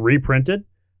 They reprinted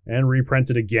and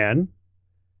reprinted again,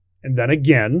 and then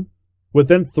again.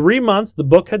 Within 3 months, the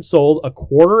book had sold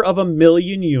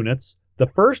 250,000 units, the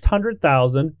first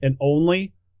 100,000 in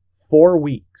only 4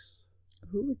 weeks.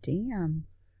 Ooh, damn.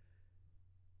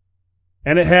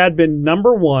 And it had been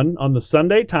number 1 on the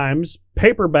Sunday Times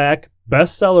paperback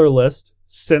bestseller list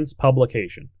since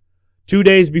publication. 2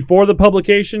 days before the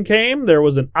publication came, there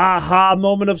was an aha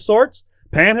moment of sorts.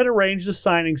 Pan had arranged a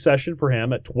signing session for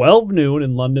him at 12 noon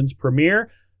in London's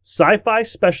premier sci-fi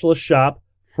specialist shop,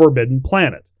 Forbidden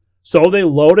Planet. So they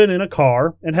loaded in a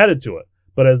car and headed to it.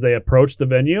 But as they approached the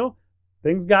venue,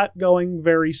 things got going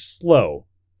very slow.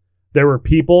 There were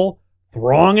people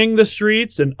thronging the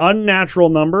streets in unnatural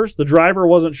numbers. The driver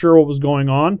wasn't sure what was going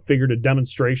on, figured a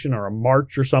demonstration or a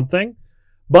march or something.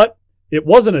 But it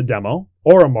wasn't a demo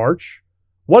or a march.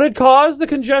 What had caused the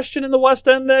congestion in the West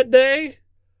End that day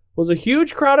was a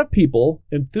huge crowd of people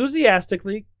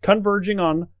enthusiastically converging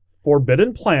on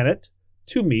Forbidden Planet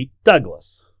to meet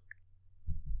Douglas.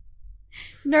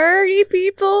 Nerdy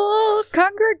people,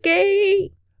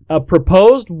 congregate! A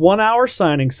proposed 1-hour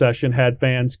signing session had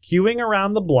fans queuing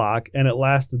around the block, and it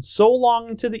lasted so long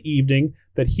into the evening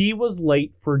that he was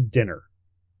late for dinner.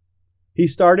 He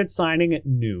started signing at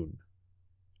noon.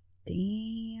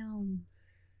 Damn.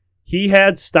 He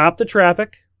had stopped the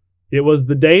traffic. It was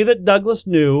the day that Douglas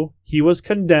knew he was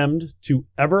condemned to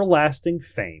everlasting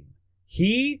fame.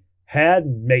 He had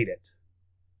made it.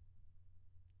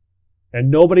 And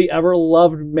nobody ever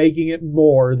loved making it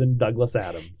more than Douglas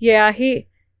Adams. Yeah,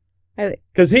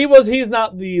 because he's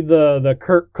not the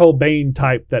Kurt Cobain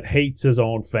type that hates his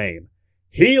own fame.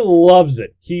 He loves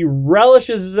it. He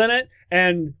relishes in it,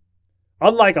 and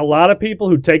unlike a lot of people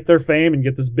who take their fame and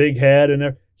get this big head,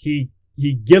 and he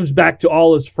he gives back to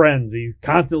all his friends. He's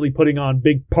constantly putting on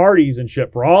big parties and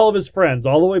shit for all of his friends,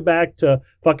 all the way back to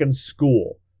fucking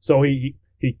school. So he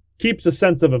keeps a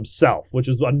sense of himself, which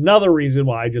is another reason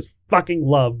why I just fucking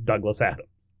love Douglas Adams.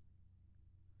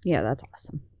 Yeah, that's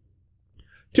awesome.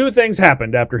 2 things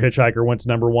happened after Hitchhiker went to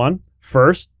number 1.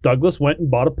 First, Douglas went and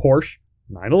bought a Porsche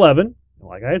 911.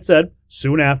 Like I had said,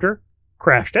 soon after,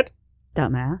 crashed it.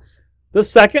 Dumbass. The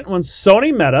second, when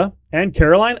Sony Mehta and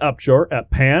Caroline Upshur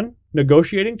at Pan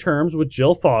negotiating terms with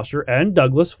Jill Foster and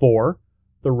Douglas for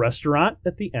The Restaurant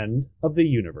at the End of the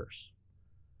Universe.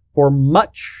 For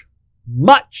much,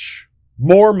 much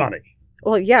more money.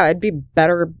 Well, yeah, it'd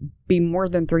be more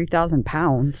than 3,000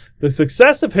 pounds. The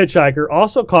success of Hitchhiker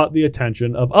also caught the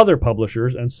attention of other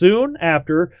publishers, and soon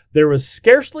after, there was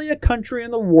scarcely a country in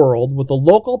the world with a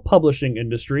local publishing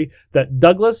industry that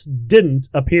Douglas didn't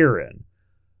appear in.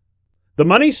 The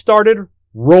money started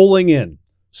rolling in,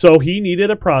 so he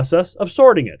needed a process of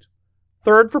sorting it.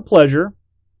 1/3 for pleasure,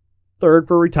 1/3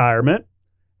 for retirement,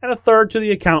 and 1/3 to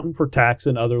the accountant for tax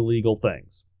and other legal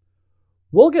things.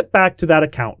 We'll get back to that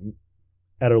accountant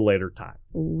at a later time.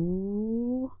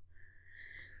 Ooh.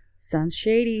 Sounds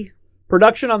shady.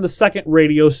 Production on the second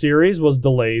radio series was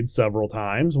delayed several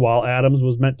times. While Adams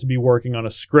was meant to be working on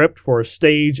a script for a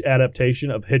stage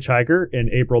adaptation of Hitchhiker in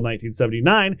April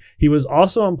 1979, he was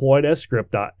also employed as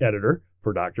script editor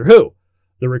for Doctor Who.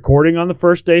 The recording on the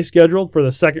first day scheduled for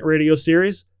the second radio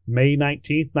series, May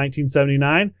 19,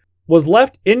 1979, was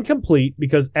left incomplete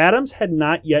because Adams had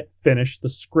not yet finished the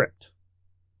script.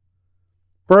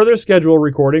 Further scheduled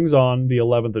recordings on the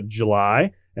 11th of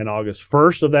July and August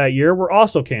 1st of that year were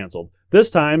also canceled, this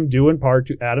time due in part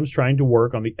to Adams trying to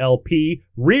work on the LP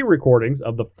re-recordings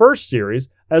of the first series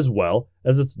as well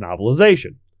as its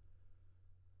novelization.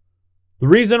 The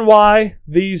reason why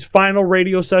these final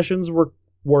radio sessions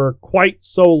were quite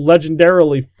so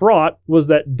legendarily fraught was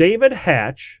that David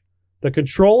Hatch, the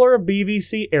controller of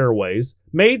BBC Airways,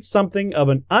 made something of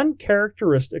an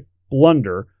uncharacteristic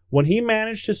blunder when he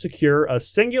managed to secure a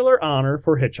singular honor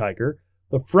for Hitchhiker,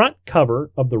 the front cover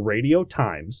of the Radio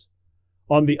Times,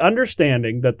 on the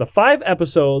understanding that the 5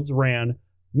 episodes ran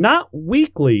not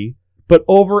weekly, but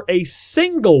over a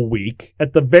single week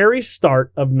at the very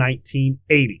start of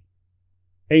 1980.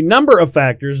 A number of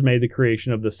factors made the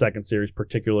creation of the second series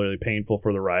particularly painful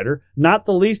for the writer, not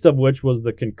the least of which was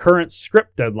the concurrent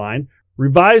script deadline,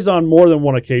 revised on more than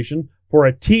one occasion, for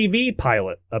a TV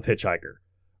pilot of Hitchhiker.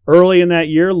 Early in that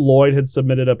year, Lloyd had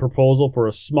submitted a proposal for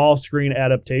a small screen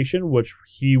adaptation, which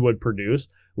he would produce,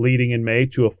 leading in May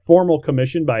to a formal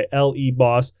commission by L.E.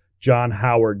 boss John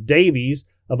Howard Davies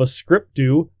of a script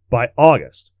due by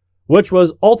August, which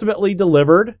was ultimately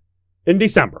delivered in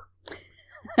December.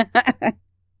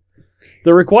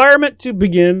 The requirement to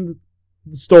begin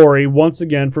the story once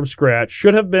again from scratch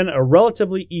should have been a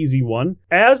relatively easy one,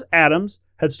 as Adams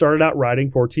had started out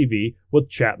writing for TV with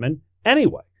Chapman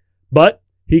anyway. But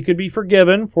he could be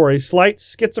forgiven for a slight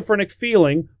schizophrenic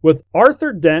feeling with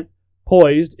Arthur Dent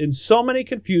poised in so many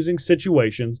confusing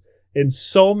situations in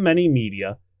so many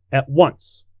media at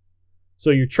once. So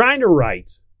you're trying to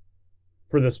write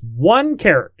for this one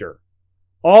character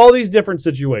all these different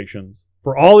situations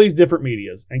for all these different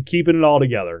medias and keeping it all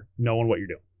together, knowing what you're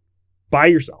doing by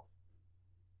yourself.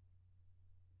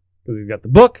 Because he's got the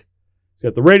book, he's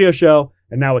got the radio show,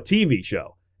 and now a TV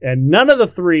show. And none of the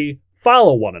three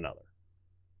follow one another.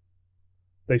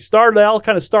 They all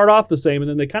kind of start off the same, and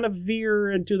then they kind of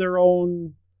veer into their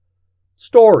own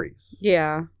stories.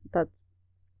 Yeah, that's...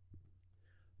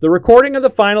 The recording of the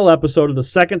final episode of the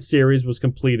second series was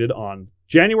completed on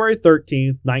January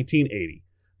 13th, 1980.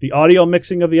 The audio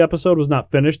mixing of the episode was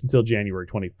not finished until January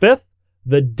 25th,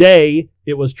 the day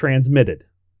it was transmitted.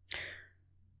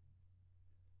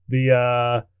 They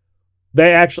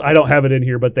actually, I don't have it in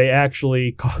here, but they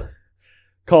actually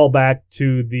call back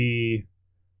to the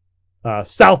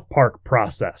South Park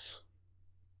process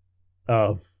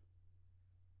of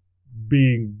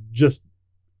being just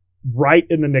right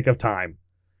in the nick of time.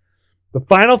 The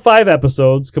final 5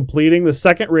 episodes completing the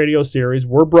second radio series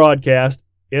were broadcast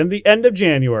in the end of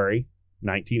January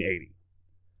 1980.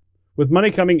 With money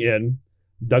coming in,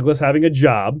 Douglas having a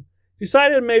job,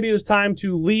 decided maybe it was time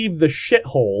to leave the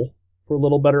shithole for a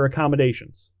little better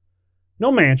accommodations.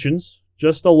 No mansions,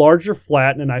 just a larger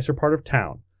flat in a nicer part of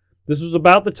town. This was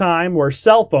about the time where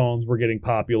cell phones were getting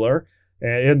popular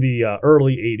in the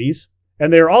early 80s,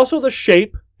 and they are also the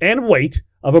shape and weight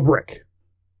of a brick.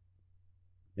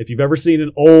 If you've ever seen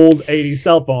an old 80s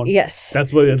cell phone, yes,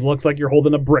 that's what it looks like. You're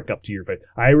holding a brick up to your face.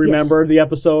 I remember the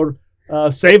episode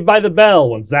Saved by the Bell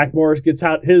when Zach Morris gets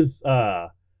out his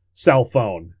cell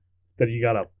phone that you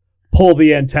got to pull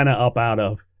the antenna up out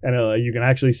of. And you can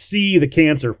actually see the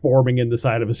cancer forming in the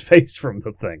side of his face from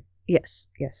the thing. Yes.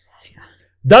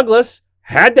 Douglas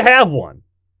had to have one.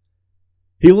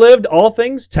 He lived all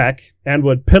things tech and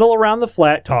would piddle around the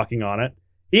flat talking on it,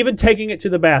 even taking it to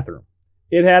the bathroom.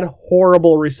 It had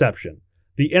horrible reception.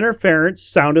 The interference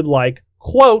sounded like,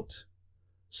 quote,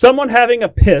 someone having a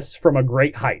piss from a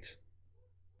great height.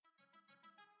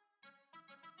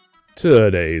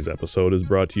 Today's episode is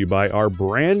brought to you by our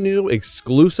brand new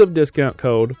exclusive discount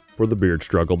code for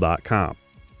thebeardstruggle.com.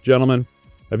 Gentlemen,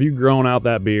 have you grown out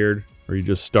that beard? Or are you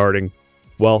just starting?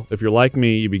 Well, if you're like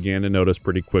me, you began to notice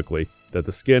pretty quickly that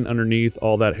the skin underneath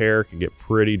all that hair can get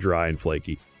pretty dry and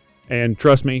flaky. And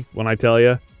trust me when I tell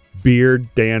you, beard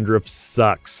dandruff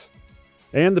sucks.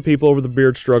 And the people over the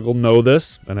Beard Struggle know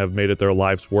this and have made it their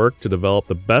life's work to develop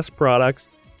the best products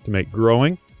to make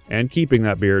growing and keeping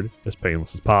that beard as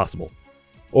painless as possible.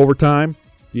 Over time,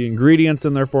 the ingredients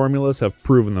in their formulas have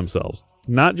proven themselves,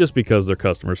 not just because their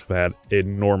customers have had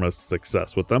enormous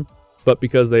success with them, but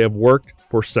because they have worked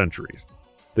for centuries.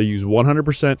 They use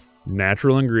 100%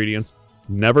 natural ingredients,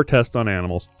 never test on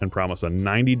animals, and promise a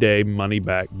 90-day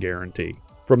money-back guarantee.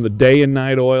 From the day and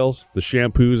night oils, the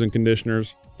shampoos and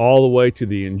conditioners, all the way to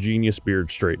the ingenious beard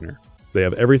straightener. They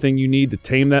have everything you need to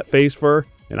tame that face fur,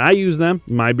 and I use them.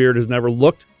 My beard has never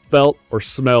looked, felt, or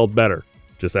smelled better.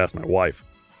 Just ask my wife.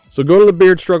 So go to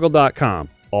thebeardstruggle.com,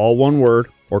 all one word,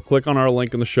 or click on our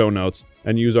link in the show notes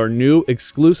and use our new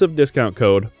exclusive discount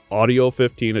code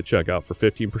AUDIO15 at checkout for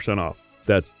 15% off.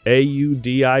 That's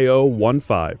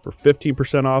AUDIO15 for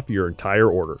 15% off your entire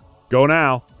order. Go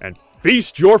now and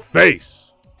feast your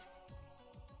face!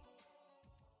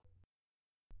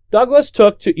 Douglas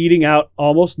took to eating out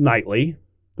almost nightly.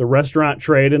 The restaurant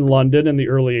trade in London in the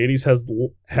early 80s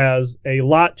has a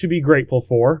lot to be grateful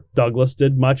for. Douglas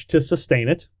did much to sustain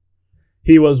it.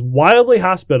 He was wildly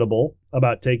hospitable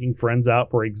about taking friends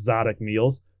out for exotic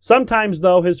meals. Sometimes,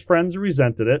 though, his friends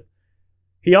resented it.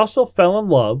 He also fell in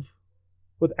love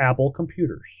with Apple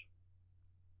computers.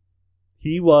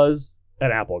 He was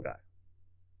an Apple guy.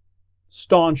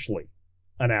 Staunchly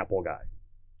an Apple guy.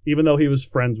 Even though he was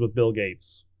friends with Bill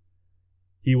Gates,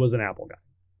 he was an Apple guy.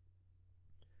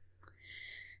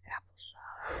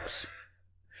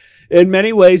 In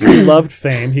many ways, he loved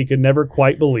fame. He could never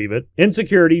quite believe it.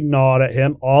 Insecurity gnawed at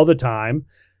him all the time.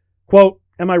 Quote,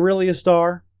 am I really a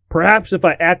star? Perhaps if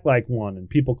I act like one and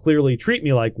people clearly treat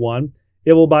me like one,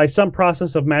 it will by some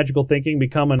process of magical thinking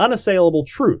become an unassailable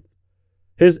truth.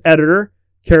 His editor,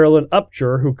 Carolyn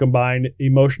Upshur, who combined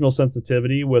emotional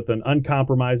sensitivity with an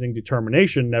uncompromising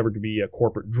determination never to be a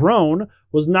corporate drone,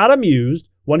 was not amused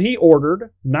when he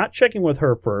ordered, not checking with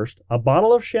her first, a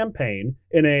bottle of champagne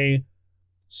in a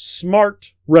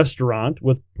smart restaurant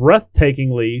with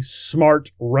breathtakingly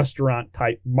smart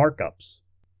restaurant-type markups.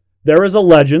 There is a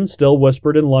legend still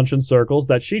whispered in luncheon circles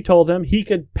that she told him he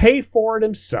could pay for it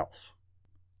himself.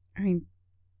 I mean,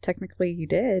 technically he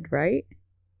did, right?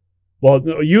 Well,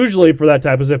 usually for that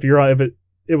type of stuff,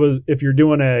 if you're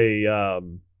doing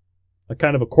a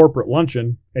kind of a corporate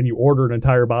luncheon and you order an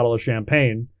entire bottle of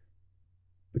champagne,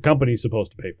 the company's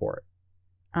supposed to pay for it.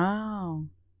 Oh.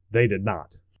 They did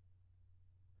not.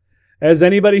 As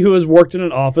anybody who has worked in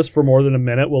an office for more than a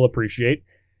minute will appreciate,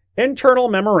 internal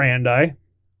memorandi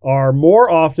are more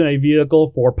often a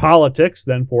vehicle for politics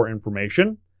than for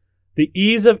information. The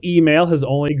ease of email has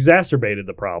only exacerbated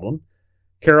the problem.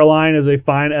 Caroline is a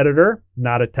fine editor,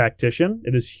 not a tactician.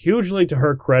 It is hugely to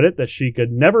her credit that she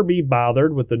could never be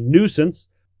bothered with the nuisance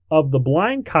of the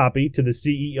blind copy to the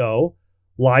CEO.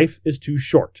 Life is too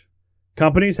short.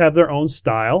 Companies have their own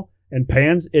style, and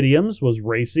Pan's idioms was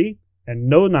racy and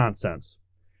no nonsense.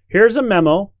 Here's a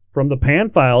memo from the Pan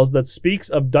files that speaks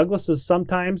of Douglas's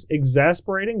sometimes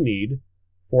exasperating need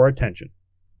for attention.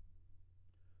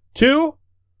 To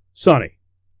Sonny,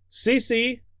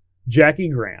 CC, Jackie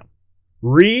Graham,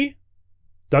 Re,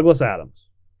 Douglas Adams.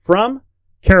 From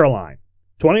Caroline,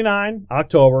 29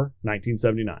 October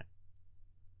 1979.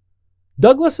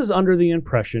 Douglas is under the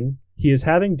impression he is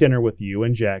having dinner with you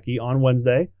and Jackie on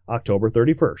Wednesday, October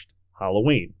 31st,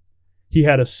 Halloween. He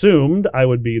had assumed I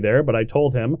would be there, but I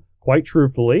told him, quite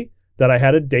truthfully, that I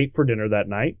had a date for dinner that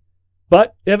night.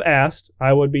 But if asked,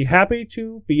 I would be happy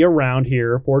to be around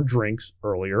here for drinks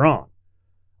earlier on.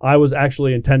 I was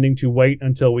actually intending to wait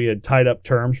until we had tied up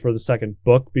terms for the second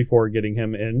book before getting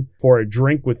him in for a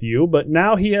drink with you, but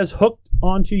now he has hooked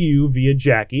onto you via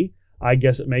Jackie. I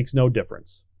guess it makes no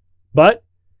difference. But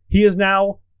he is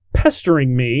now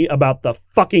pestering me about the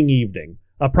fucking evening,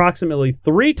 approximately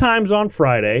 3 times on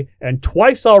Friday and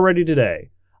twice already today.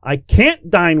 I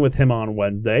can't dine with him on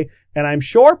Wednesday, and I'm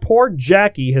sure poor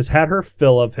Jackie has had her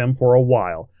fill of him for a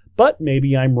while, but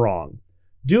maybe I'm wrong.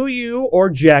 Do you or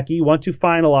Jackie want to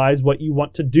finalize what you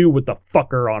want to do with the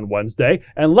fucker on Wednesday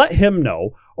and let him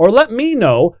know, or let me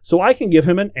know so I can give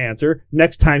him an answer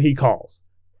next time he calls?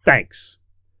 Thanks.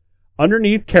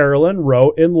 Underneath, Carolyn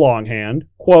wrote in longhand,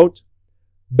 quote,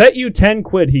 bet you 10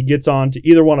 quid he gets on to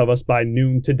either one of us by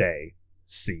noon today.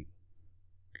 See.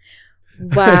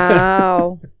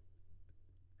 Wow.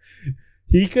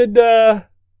 He could,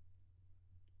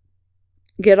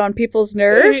 get on people's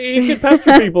nerves. He could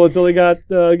pester people until he got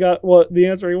what the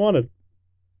answer he wanted.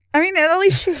 I mean, at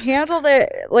least she handled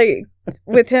it, like,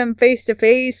 with him face to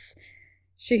face.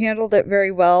 She handled it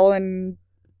very well and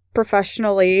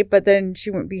professionally, but then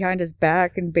she went behind his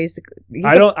back and basically,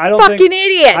 I don't fucking think,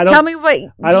 idiot. Tell me what.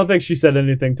 I don't think she said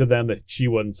anything to them that she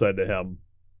wouldn't say to him.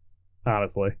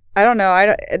 Honestly, I don't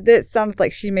know. It sounded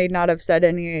like she may not have said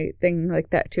anything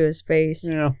like that to his face.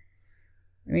 Yeah.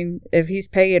 I mean, if he's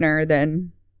paying her,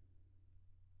 then.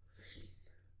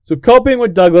 So coping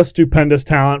with Douglas' stupendous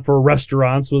talent for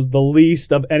restaurants was the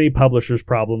least of any publisher's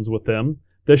problems with him.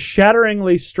 The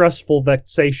shatteringly stressful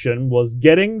vexation was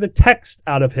getting the text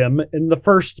out of him in the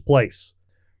first place.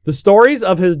 The stories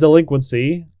of his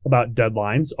delinquency about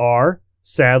deadlines are,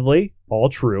 sadly, all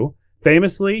true.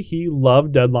 Famously, he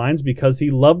loved deadlines because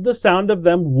he loved the sound of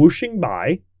them whooshing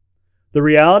by. The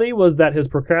reality was that his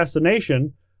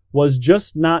procrastination was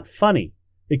just not funny.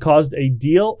 It caused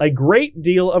a great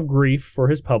deal of grief for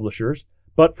his publishers,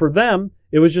 but for them,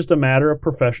 it was just a matter of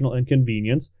professional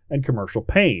inconvenience and commercial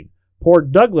pain. Poor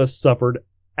Douglas suffered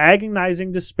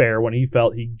agonizing despair when he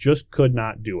felt he just could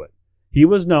not do it. He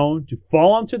was known to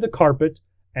fall onto the carpet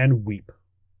and weep.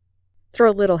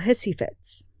 Throw little hissy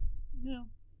fits. Yeah.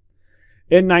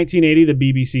 In 1980, the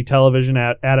BBC television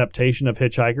adaptation of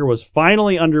Hitchhiker was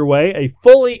finally underway. A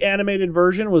fully animated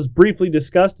version was briefly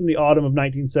discussed in the autumn of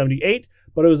 1978,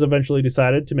 but it was eventually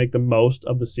decided to make the most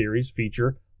of the series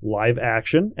feature live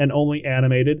action and only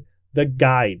animated the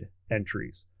guide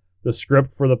entries. The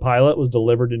script for the pilot was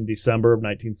delivered in December of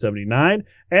 1979,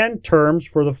 and terms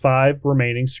for the 5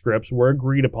 remaining scripts were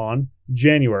agreed upon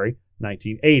January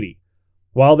 1980.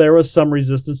 While there was some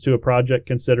resistance to a project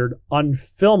considered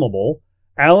unfilmable,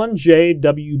 Alan J.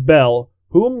 W. Bell,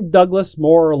 whom Douglas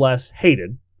more or less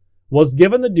hated, was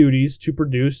given the duties to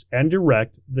produce and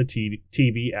direct the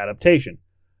TV adaptation.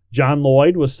 John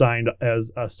Lloyd was signed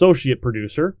as associate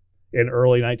producer. In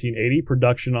early 1980,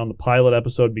 production on the pilot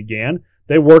episode began.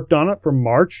 They worked on it from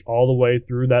March all the way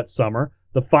through that summer.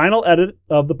 The final edit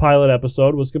of the pilot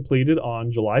episode was completed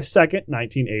on July 2nd,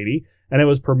 1980, and it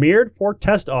was premiered for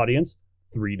test audience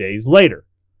 3 days later.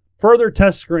 Further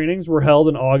test screenings were held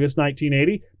in August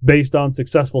 1980. Based on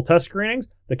successful test screenings,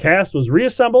 the cast was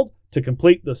reassembled to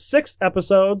complete the 6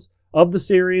 episodes of the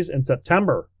series in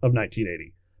September of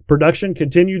 1980. Production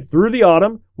continued through the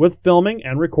autumn, with filming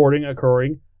and recording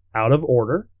occurring out of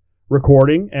order.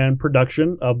 Recording and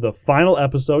production of the final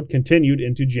episode continued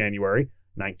into January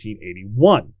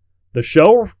 1981. The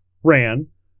show ran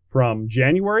from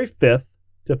January 5th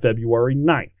to February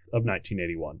 9th of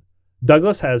 1981.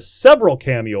 Douglas has several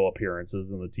cameo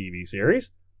appearances in the TV series.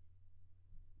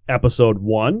 Episode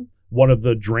 1, one of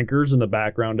the drinkers in the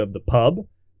background of the pub.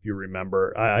 If you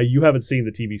remember, you haven't seen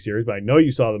the TV series, but I know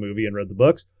you saw the movie and read the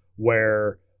books,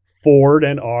 where Ford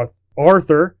and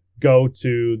Arthur go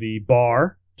to the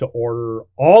bar to order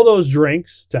all those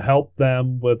drinks to help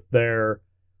them with their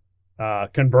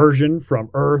conversion from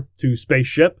Earth to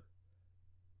spaceship.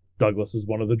 Douglas is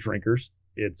one of the drinkers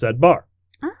in said bar.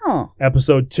 Oh.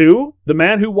 Episode 2, the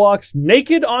man who walks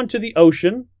naked onto the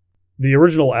ocean. The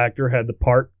original actor had the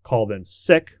part called in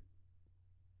sick.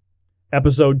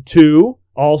 Episode 2,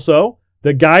 also,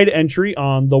 the guide entry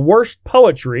on the worst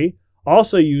poetry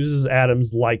also uses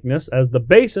Adam's likeness as the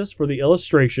basis for the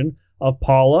illustration of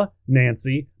Paula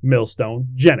Nancy Millstone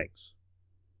Jennings,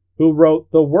 who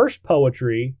wrote the worst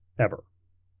poetry ever,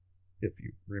 if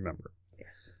you remember. Yes.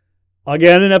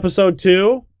 Again, in episode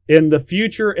 2, in the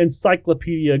future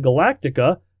Encyclopedia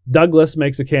Galactica, Douglas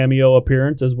makes a cameo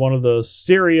appearance as one of the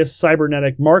Sirius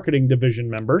Cybernetic Marketing Division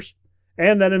members.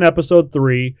 And then in episode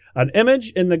 3, an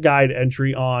image in the guide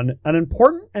entry on an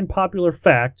important and popular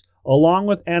fact, along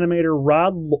with animator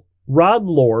Rod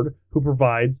Lord, who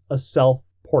provides a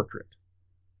self-portrait.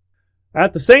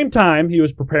 At the same time, he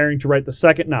was preparing to write the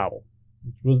second novel,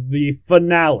 which was the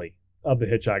finale of the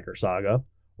Hitchhiker saga,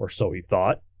 or so he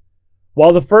thought.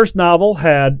 While the first novel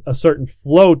had a certain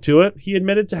flow to it, he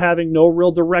admitted to having no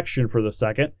real direction for the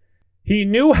second. He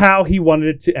knew how he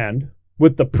wanted it to end,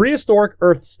 with the prehistoric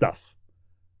Earth stuff.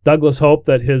 Douglas hoped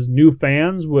that his new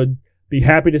fans would be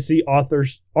happy to see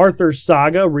Arthur's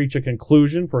saga reach a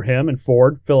conclusion for him and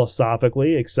Ford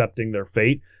philosophically accepting their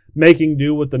fate. making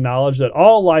do with the knowledge that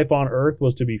all life on Earth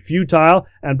was to be futile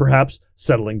and perhaps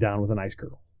settling down with a nice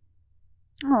girl.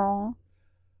 Aww.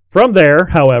 From there,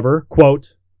 however,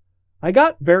 quote, I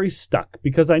got very stuck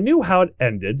because I knew how it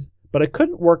ended, but I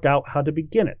couldn't work out how to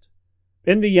begin it.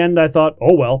 In the end, I thought,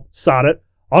 oh well, sod it,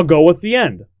 I'll go with the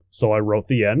end. So I wrote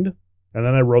the end, and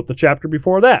then I wrote the chapter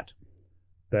before that.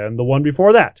 Then the one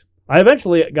before that. I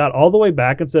eventually got all the way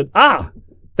back and said,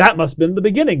 that must have been the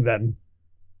beginning then.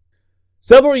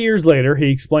 Several years later,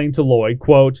 he explained to Lloyd,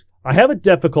 quote, I have a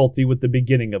difficulty with the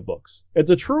beginning of books.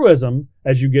 It's a truism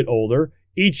as you get older.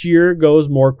 Each year goes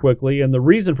more quickly, and the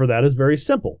reason for that is very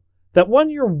simple. That when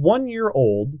you're 1 year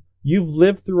old, you've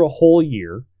lived through a whole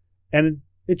year, and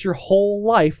it's your whole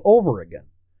life over again.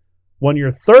 When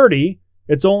you're 30,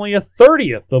 it's only a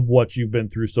 30th of what you've been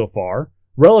through so far.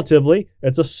 Relatively,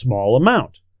 it's a small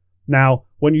amount. Now,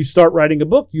 when you start writing a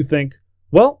book, you think,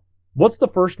 well, what's the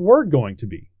first word going to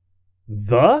be?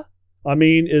 The? I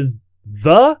mean, is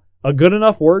the a good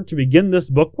enough word to begin this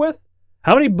book with?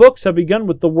 How many books have begun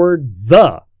with the word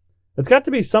the? It's got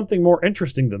to be something more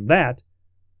interesting than that.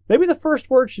 Maybe the first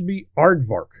word should be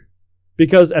aardvark,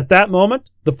 because at that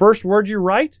moment, the first word you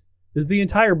write is the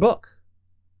entire book.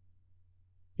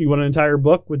 You want an entire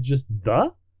book with just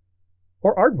the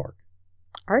or aardvark?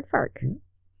 Aardvark.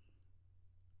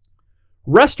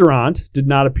 Restaurant did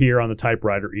not appear on the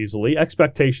typewriter easily.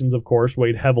 Expectations, of course,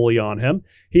 weighed heavily on him.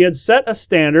 He had set a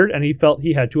standard, and he felt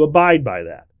he had to abide by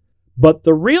that. But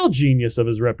the real genius of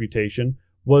his reputation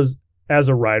was, as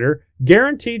a writer,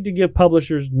 guaranteed to give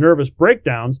publishers nervous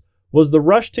breakdowns, was the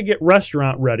rush to get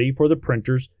Restaurant ready for the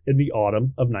printers in the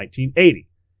autumn of 1980.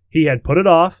 He had put it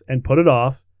off and put it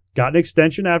off, gotten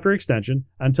extension after extension,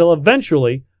 until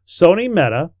eventually Sony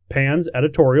Mehta, Pan's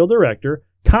editorial director,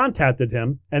 contacted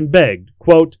him and begged,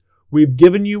 quote, we've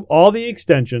given you all the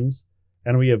extensions,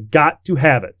 and we have got to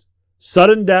have it.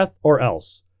 Sudden death or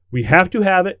else. We have to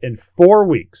have it in 4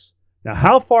 weeks. Now,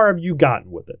 how far have you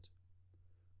gotten with it?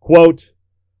 Quote,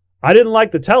 I didn't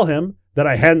like to tell him that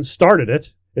I hadn't started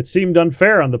it. It seemed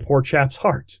unfair on the poor chap's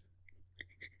heart.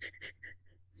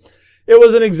 It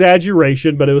was an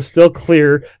exaggeration, but it was still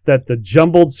clear that the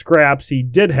jumbled scraps he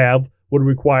did have would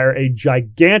require a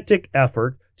gigantic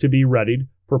effort to be readied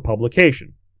for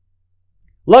publication.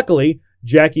 Luckily,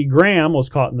 Jackie Graham was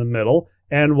caught in the middle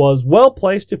and was well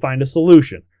placed to find a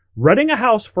solution, renting a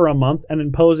house for a month and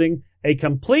imposing a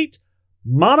complete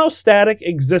monostatic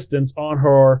existence on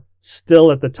her,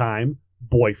 still at the time,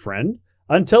 boyfriend,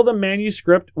 until the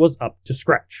manuscript was up to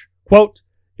scratch. Quote,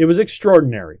 it was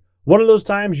extraordinary. One of those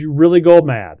times you really go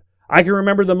mad. I can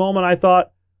remember the moment I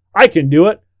thought, I can do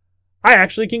it. I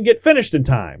actually can get finished in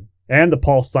time. And the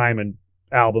Paul Simon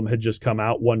album had just come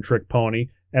out, One Trick Pony,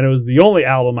 and it was the only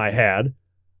album I had.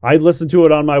 I listened to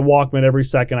it on my Walkman every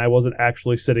second I wasn't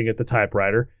actually sitting at the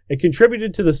typewriter. It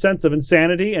contributed to the sense of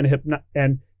insanity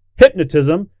and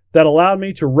hypnotism that allowed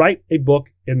me to write a book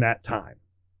in that time.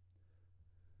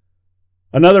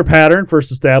 Another pattern first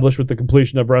established with the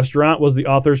completion of Restaurant was the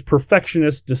author's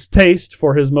perfectionist distaste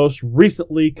for his most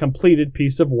recently completed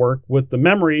piece of work, with the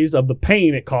memories of the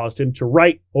pain it caused him to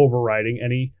write overriding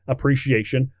any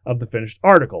appreciation of the finished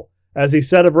article. As he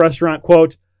said of Restaurant,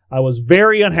 quote, I was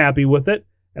very unhappy with it,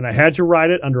 and I had to write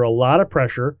it under a lot of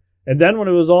pressure, and then when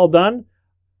it was all done,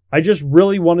 I just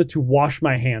really wanted to wash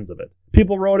my hands of it.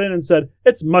 People wrote in and said,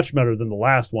 it's much better than the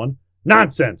last one.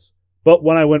 Nonsense! But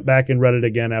when I went back and read it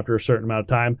again after a certain amount of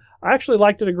time, I actually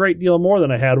liked it a great deal more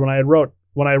than I had when I wrote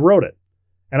it.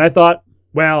 And I thought,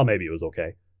 well, maybe it was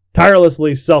okay.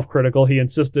 Tirelessly self-critical, he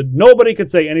insisted nobody could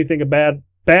say anything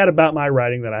bad about my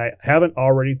writing that I haven't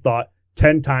already thought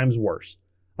 10 times worse.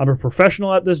 I'm a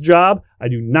professional at this job. I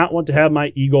do not want to have my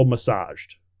ego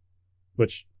massaged.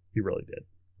 Which he really did.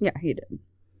 Yeah, he did.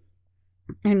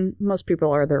 And most people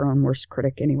are their own worst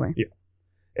critic anyway. Yeah.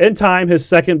 In time, his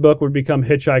second book would become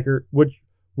Hitchhiker, which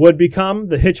would become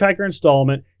the Hitchhiker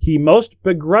installment he most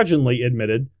begrudgingly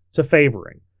admitted to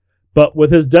favoring. But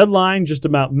with his deadline just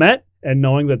about met, and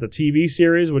knowing that the TV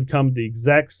series would come the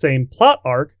exact same plot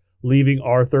arc, leaving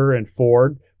Arthur and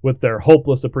Ford with their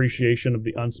hopeless appreciation of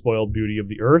the unspoiled beauty of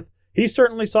the earth, he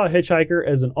certainly saw Hitchhiker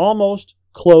as an almost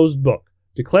closed book,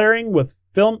 declaring with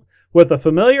a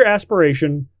familiar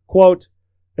aspiration, quote,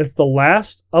 it's the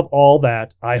last of all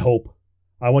that, I hope.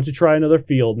 I want to try another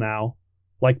field now,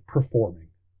 like performing.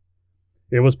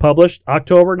 It was published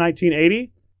October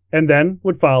 1980, and then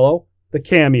would follow the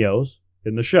cameos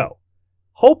in the show,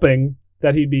 hoping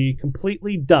that he'd be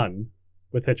completely done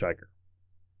with Hitchhiker.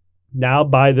 Now,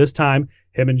 by this time,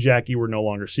 him and Jackie were no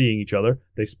longer seeing each other.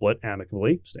 They split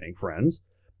amicably, staying friends.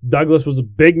 Douglas was a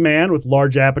big man with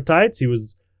large appetites. He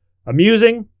was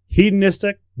amusing,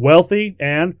 hedonistic, wealthy,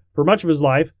 and, for much of his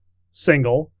life,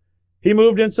 single. He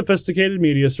moved in sophisticated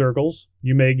media circles.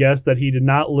 You may guess that he did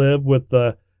not live with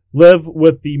the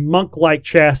monk-like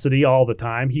chastity all the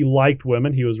time. He liked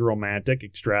women. He was romantic,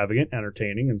 extravagant,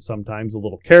 entertaining, and sometimes a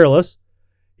little careless.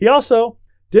 He also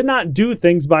did not do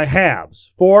things by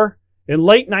halves, for in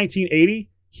late 1980,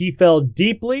 he fell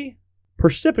deeply,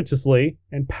 precipitously,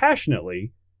 and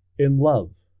passionately in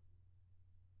love.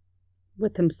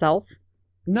 With himself?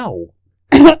 No.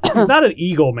 He's not an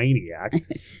egomaniac.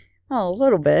 Oh, a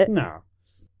little bit. No.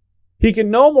 He can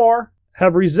no more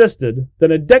have resisted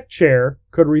than a deck chair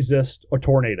could resist a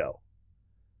tornado.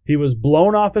 He was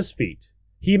blown off his feet.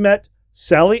 He met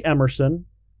Sally Emerson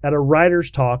at a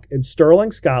writer's talk in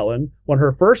Stirling, Scotland, when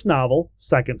her first novel,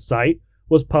 Second Sight,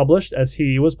 was published as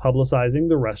he was publicizing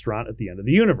the restaurant at the end of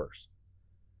the universe.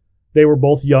 They were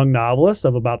both young novelists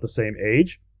of about the same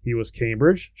age. He was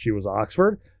Cambridge, she was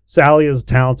Oxford. Sally is a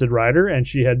talented writer, and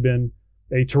she had been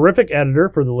a terrific editor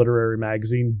for the literary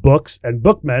magazine Books and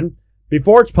Bookmen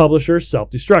before its publishers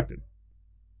self-destructed.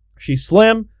 She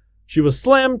was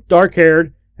slim,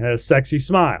 dark-haired, and had a sexy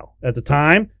smile. At the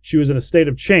time, she was in a state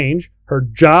of change. Her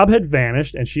job had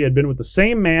vanished, and she had been with the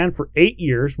same man for 8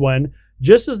 years when,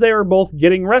 just as they were both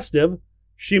getting restive,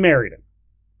 she married him.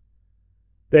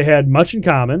 They had much in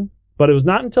common, but it was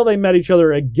not until they met each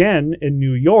other again in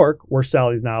New York, where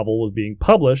Sally's novel was being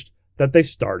published, that they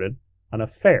started an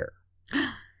affair.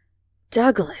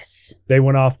 Douglas. They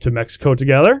went off to Mexico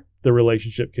together. The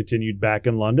relationship continued back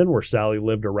in London, where Sally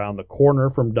lived around the corner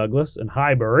from Douglas in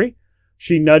Highbury.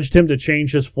 She nudged him to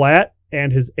change his flat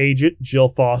and his agent, Jill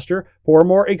Foster, for a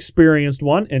more experienced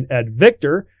one in Ed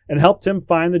Victor, and helped him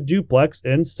find the duplex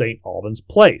in St. Albans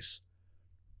Place.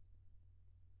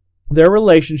 Their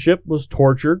relationship was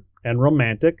tortured and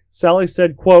romantic. Sally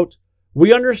said, quote,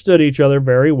 "We understood each other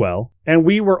very well, and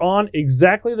we were on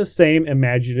exactly the same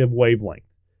imaginative wavelength.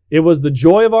 It was the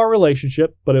joy of our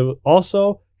relationship, but it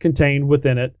also contained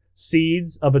within it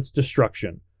seeds of its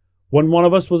destruction. When one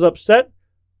of us was upset,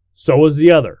 so was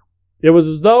the other. It was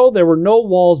as though there were no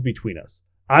walls between us.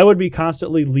 I would be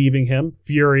constantly leaving him,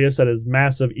 furious at his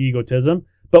massive egotism,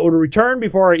 but would return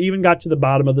before I even got to the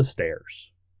bottom of the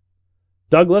stairs."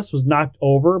 Douglas was knocked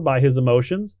over by his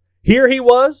emotions. Here he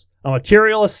was, a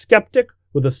materialist skeptic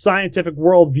with a scientific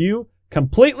worldview,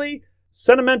 completely,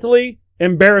 sentimentally,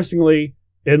 embarrassingly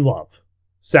in love.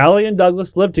 Sally and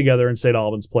Douglas lived together in St.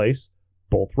 Albans Place,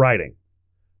 both writing.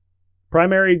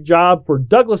 Primary job for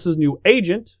Douglas's new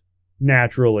agent,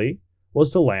 naturally,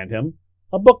 was to land him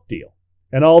a book deal.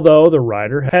 And although the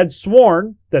writer had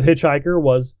sworn that Hitchhiker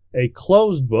was a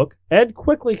closed book, Ed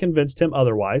quickly convinced him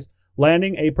otherwise,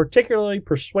 landing a particularly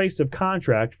persuasive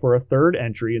contract for a third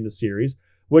entry in the series,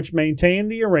 which maintained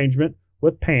the arrangement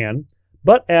with Pan,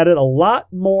 but added a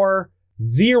lot more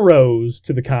zeros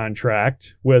to the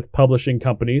contract with publishing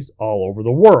companies all over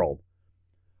the world.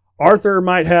 Arthur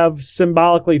might have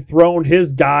symbolically thrown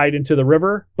his guide into the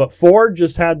river, but Ford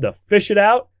just had to fish it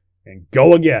out and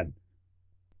go again.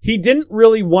 He didn't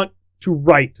really want to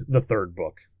write the third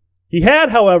book. He had,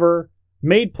 however,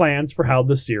 made plans for how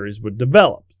the series would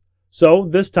develop. So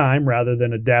this time, rather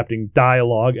than adapting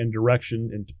dialogue and direction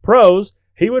into prose,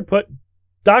 he would put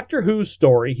Doctor Who's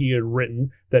story he had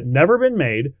written that never been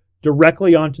made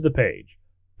directly onto the page.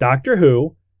 Doctor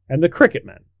Who and the Cricket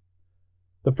Men.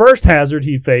 The first hazard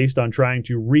he faced on trying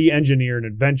to re-engineer an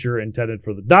adventure intended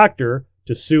for the Doctor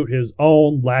to suit his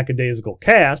own lackadaisical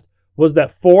cast was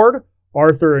that Ford,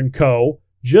 Arthur, and co.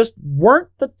 just weren't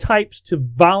the types to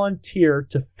volunteer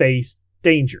to face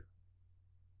danger.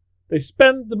 They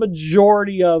spend the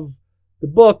majority of the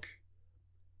book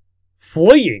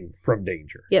fleeing from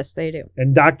danger. Yes, they do.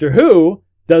 And Doctor Who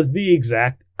does the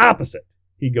exact opposite.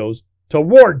 He goes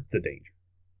towards the danger.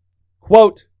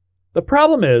 Quote, "The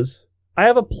problem is, I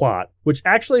have a plot which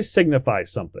actually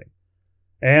signifies something,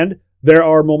 and there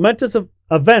are momentous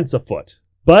events afoot,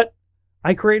 but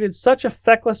I created such a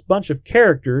feckless bunch of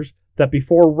characters that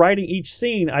before writing each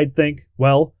scene, I'd think,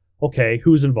 well, okay,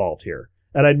 who's involved here?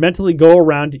 And I'd mentally go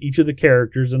around to each of the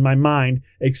characters in my mind,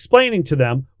 explaining to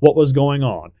them what was going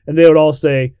on. And they would all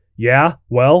say, yeah,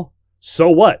 well, so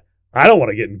what? I don't want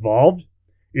to get involved.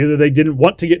 Either they didn't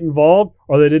want to get involved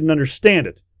or they didn't understand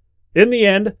it. In the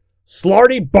end,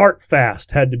 Slarty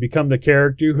Bartfast had to become the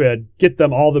character who had get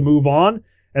them all to move on,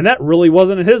 and that really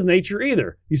wasn't in his nature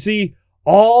either. You see,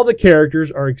 all the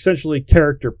characters are essentially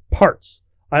character parts.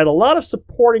 I had a lot of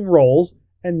supporting roles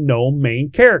and no main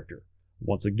character.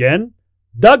 Once again,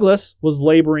 Douglas was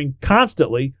laboring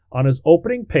constantly on his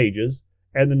opening pages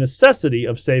and the necessity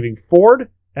of saving Ford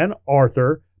and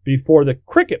Arthur before the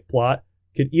cricket plot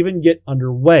could even get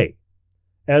underway.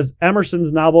 As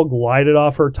Emerson's novel glided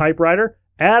off her typewriter,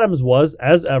 Adams was,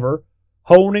 as ever,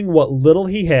 honing what little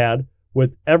he had,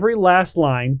 with every last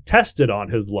line tested on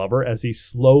his lover as he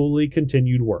slowly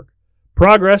continued work.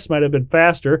 Progress might have been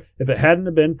faster if it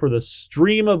hadn't been for the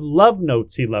stream of love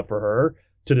notes he left for her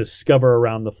to discover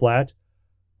around the flat.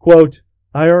 Quote,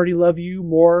 I already love you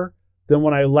more than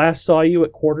when I last saw you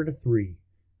at 2:45.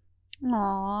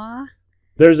 Aww.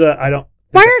 Why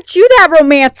aren't you that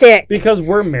romantic? Because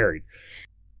we're married.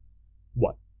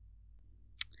 What?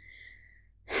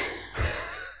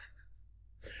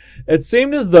 It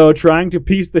seemed as though trying to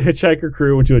piece the Hitchhiker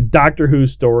crew into a Doctor Who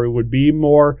story would be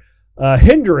more a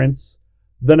hindrance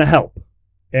than a help.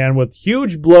 And with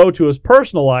huge blow to his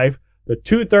personal life, the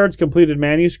 2/3 completed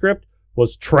manuscript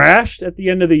was trashed at the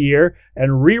end of the year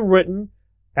and rewritten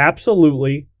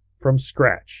absolutely from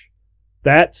scratch.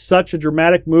 That such a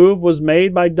dramatic move was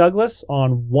made by Douglas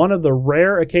on one of the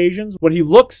rare occasions when he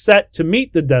looked set to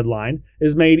meet the deadline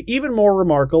is made even more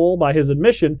remarkable by his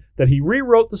admission that he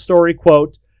rewrote the story,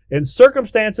 quote, in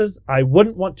circumstances I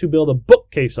wouldn't want to build a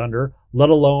bookcase under, let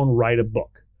alone write a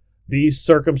book. These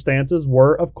circumstances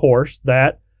were, of course,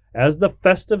 that, as the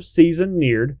festive season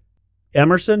neared,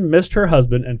 Emerson missed her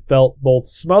husband and felt both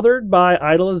smothered by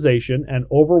idolization and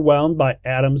overwhelmed by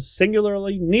Adam's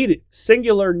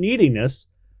singular neediness.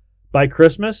 By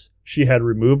Christmas, she had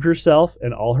removed herself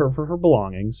and all her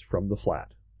belongings from the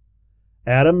flat.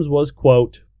 Adams was,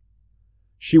 quote,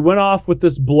 she went off with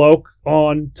this bloke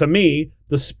on, to me,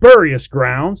 the spurious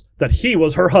grounds that he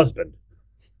was her husband.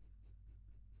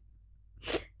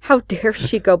 How dare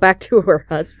she go back to her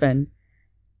husband?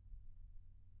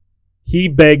 He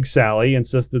begged Sally,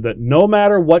 insisted that no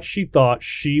matter what she thought,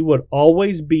 she would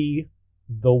always be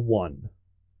the one.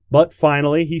 But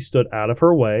finally, he stood out of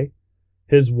her way.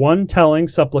 His one telling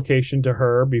supplication to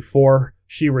her before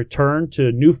she returned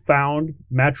to newfound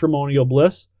matrimonial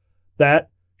bliss, that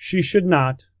she should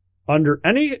not, under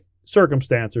any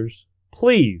circumstances,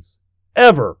 please,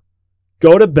 ever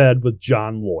go to bed with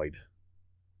John Lloyd.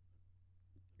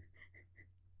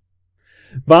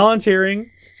 Volunteering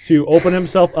to open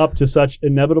himself up to such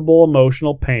inevitable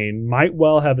emotional pain might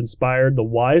well have inspired the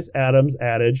wise Adams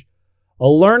adage, a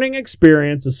learning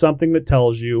experience is something that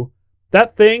tells you,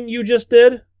 that thing you just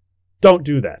did, don't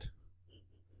do that.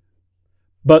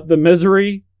 But the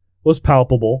misery was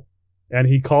palpable, and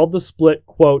he called the split,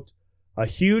 quote, a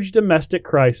huge domestic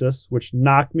crisis which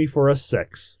knocked me for a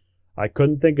 6. I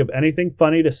couldn't think of anything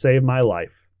funny to save my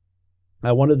life.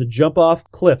 I wanted to jump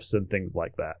off cliffs and things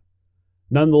like that.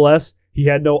 Nonetheless, he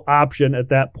had no option at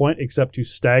that point except to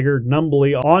stagger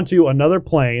numbly onto another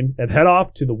plane and head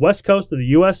off to the west coast of the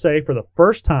USA for the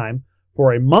first time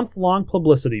for a month-long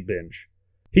publicity binge.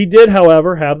 He did,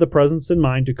 however, have the presence in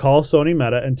mind to call Sony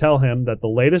Meta and tell him that the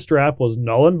latest draft was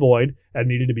null and void and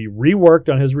needed to be reworked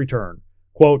on his return.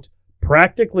 Quote,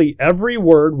 practically every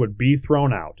word would be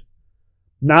thrown out,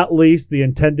 not least the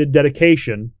intended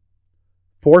dedication,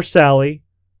 for Sally,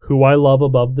 who I love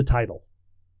above the title,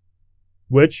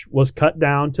 which was cut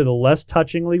down to the less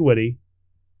touchingly witty,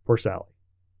 for Sally.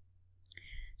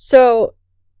 So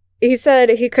he said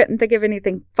he couldn't think of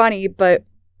anything funny, but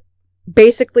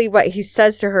basically what he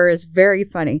says to her is very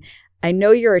funny. I know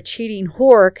you're a cheating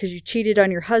whore because you cheated on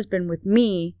your husband with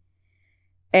me.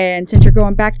 And since you're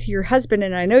going back to your husband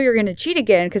and I know you're going to cheat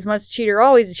again because once a cheater,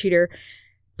 always a cheater,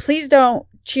 please don't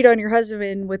cheat on your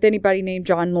husband with anybody named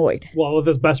John Lloyd. Well, with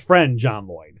his best friend, John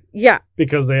Lloyd. Yeah.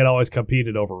 Because they had always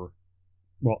competed over,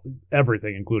 well,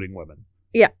 everything, including women.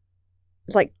 Yeah.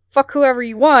 Like, fuck whoever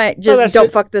you want, just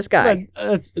don't fuck this guy.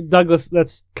 That's Douglas,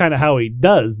 that's kind of how he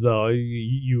does, though.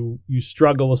 You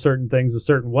struggle with certain things a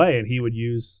certain way, and he would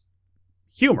use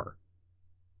humor.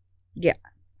 Yeah.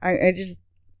 I just...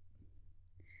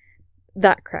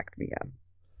 That cracked me up.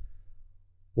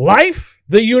 Life,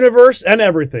 the Universe, and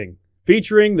Everything,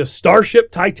 featuring the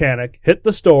Starship Titanic, hit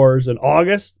the stores in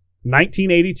August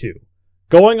 1982,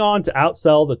 going on to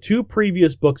outsell the 2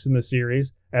 previous books in the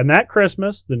series, and that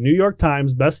Christmas, the New York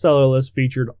Times bestseller list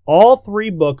featured all 3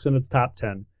 books in its top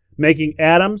 10, making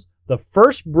Adams the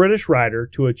first British writer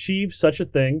to achieve such a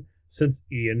thing since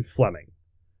Ian Fleming.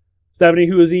 Stephanie,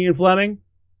 who is Ian Fleming?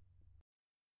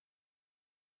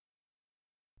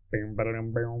 The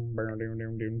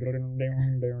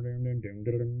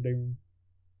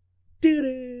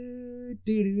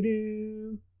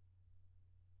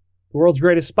world's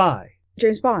greatest spy.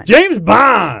 James Bond. James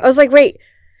Bond! I was like, wait,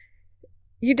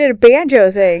 you did a banjo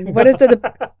thing. What is it?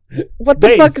 What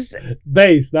the fuck is...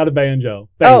 Bass, not a banjo.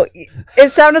 Bass. Oh,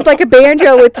 it sounded like a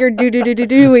banjo with your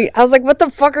do-do-do-do-do. I was like, what the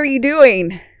fuck are you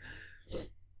doing?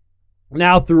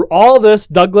 Now, through all this,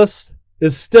 Douglas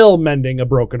is still mending a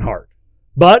broken heart.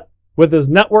 But with his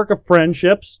network of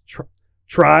friendships,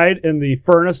 Tried in the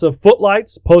furnace of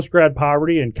footlights, post-grad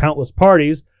poverty, and countless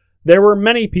parties, there were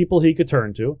many people he could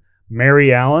turn to.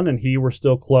 Mary Allen and he were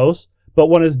still close, but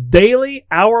when his daily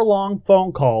hour-long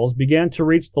phone calls began to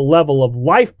reach the level of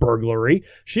life burglary,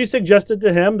 she suggested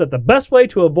to him that the best way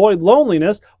to avoid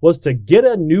loneliness was to get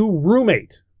a new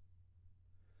roommate.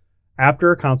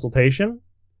 After a consultation,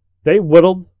 they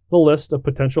whittled the list of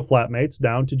potential flatmates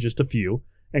down to just a few,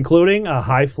 including a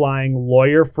high-flying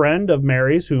lawyer friend of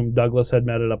Mary's whom Douglas had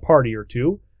met at a party or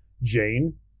two,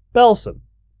 Jane Belson.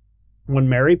 When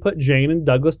Mary put Jane and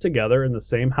Douglas together in the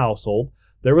same household,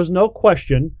 there was no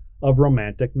question of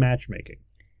romantic matchmaking.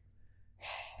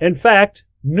 In fact,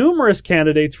 numerous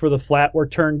candidates for the flat were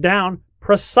turned down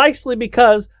precisely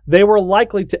because they were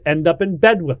likely to end up in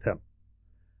bed with him.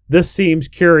 This seems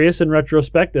curious in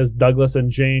retrospect, as Douglas and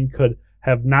Jane could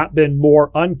have not been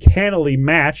more uncannily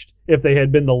matched if they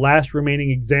had been the last remaining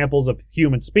examples of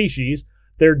human species.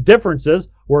 Their differences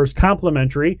were as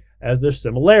complementary as their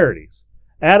similarities.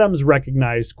 Adams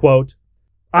recognized, quote,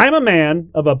 "I'm a man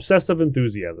of obsessive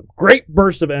enthusiasm, great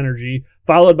bursts of energy,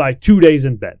 followed by 2 days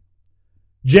in bed.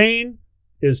 Jane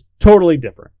is totally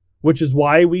different, which is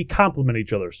why we complement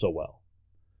each other so well."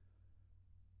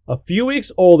 A few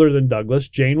weeks older than Douglas,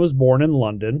 Jane was born in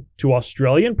London to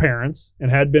Australian parents and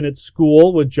had been at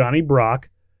school with Johnny Brock.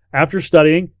 After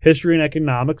studying history and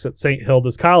economics at St.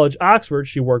 Hilda's College, Oxford,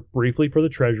 she worked briefly for the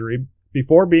Treasury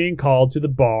before being called to the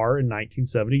bar in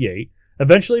 1978,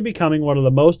 eventually becoming one of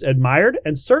the most admired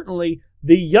and certainly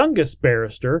the youngest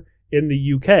barrister in the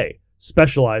UK,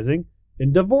 specializing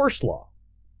in divorce law.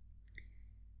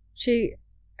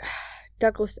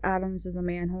 Douglas Adams is a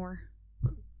man whore.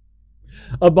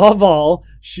 Above all,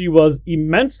 she was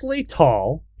immensely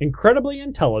tall, incredibly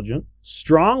intelligent,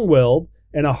 strong-willed,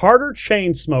 and a harder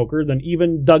chain smoker than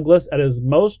even Douglas at his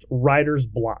most writer's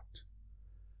block.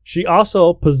 She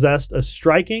also possessed a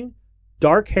striking,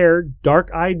 dark-haired,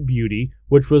 dark-eyed beauty,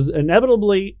 which was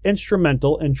inevitably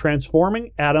instrumental in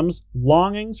transforming Adams'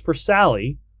 longings for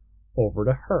Sally over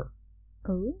to her.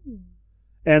 Ooh.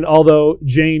 And although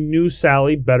Jane knew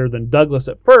Sally better than Douglas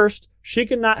at first, she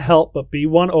could not help but be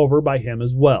won over by him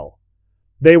as well.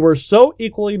 They were so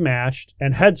equally matched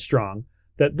and headstrong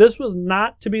that this was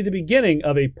not to be the beginning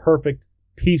of a perfect,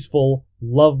 peaceful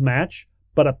love match,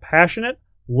 but a passionate,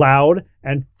 loud,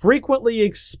 and frequently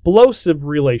explosive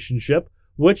relationship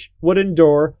which would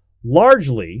endure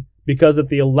largely because at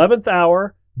the 11th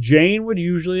hour, Jane would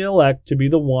usually elect to be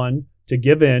the one to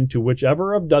give in to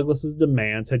whichever of Douglas's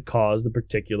demands had caused the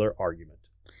particular argument.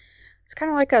 It's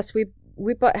kind of like us.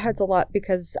 We butt heads a lot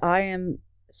because I am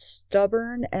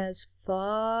stubborn as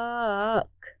fuck.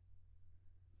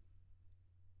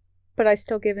 But I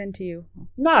still give in to you.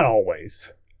 Not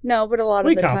always. No, but a lot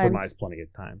of the time. We compromise plenty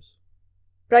of times.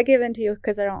 But I give in to you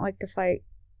because I don't like to fight.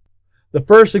 The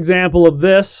first example of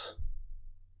this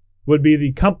would be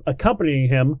the accompanying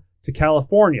him to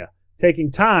California,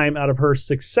 taking time out of her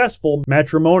successful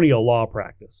matrimonial law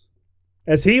practice.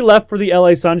 As he left for the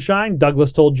LA sunshine,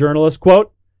 Douglas told journalists,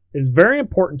 quote, "It is very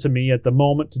important to me at the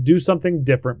moment to do something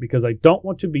different because I don't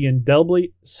want to be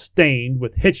indelibly stained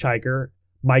with Hitchhiker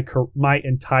my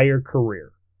entire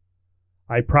career.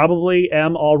 I probably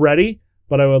am already,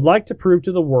 but I would like to prove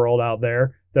to the world out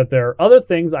there that there are other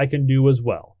things I can do as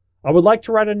well. I would like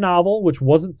to write a novel which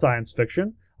wasn't science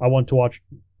fiction. I want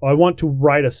to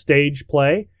write a stage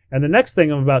play, and the next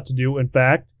thing I'm about to do, in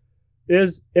fact,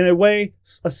 is, in a way,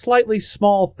 a slightly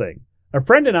small thing. A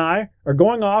friend and I are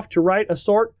going off to write a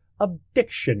sort of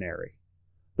dictionary."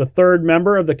 The third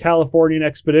member of the Californian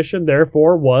expedition,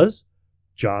 therefore, was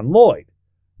John Lloyd.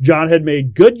 John had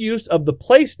made good use of the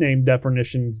place name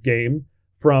definitions game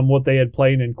from what they had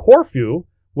played in Corfu,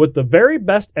 with the very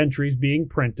best entries being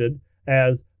printed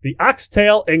as the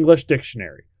Oxtail English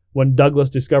Dictionary. When Douglas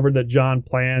discovered that John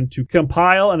planned to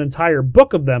compile an entire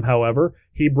book of them, however,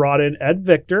 he brought in Ed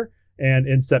Victor, and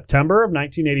in September of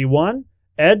 1981,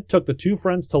 Ed took the two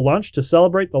friends to lunch to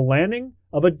celebrate the landing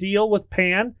of a deal with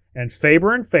Pan and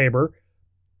Faber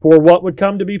for what would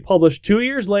come to be published 2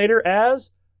 years later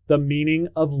as The Meaning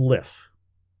of Life.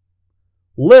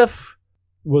 Life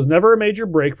was never a major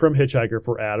break from Hitchhiker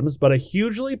for Adams, but a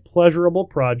hugely pleasurable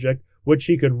project which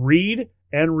he could read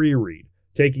and reread,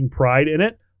 taking pride in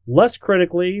it less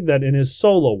critically than in his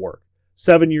solo work.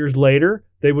 7 years later,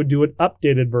 they would do an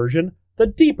updated version, The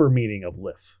Deeper Meaning of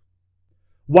Life.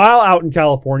 While out in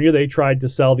California, they tried to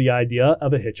sell the idea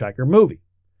of a Hitchhiker movie.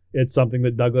 It's something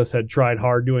that Douglas had tried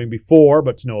hard doing before,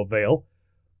 but to no avail.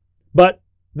 But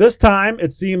this time,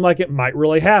 it seemed like it might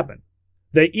really happen.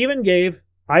 They even gave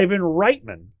Ivan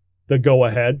Reitman the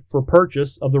go-ahead for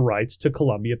purchase of the rights to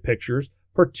Columbia Pictures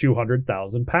for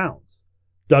 £200,000.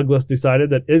 Douglas decided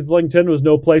that Islington was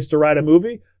no place to write a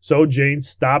movie, so Jane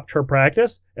stopped her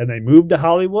practice and they moved to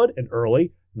Hollywood in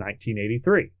early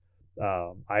 1983.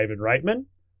 Ivan Reitman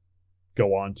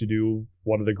go on to do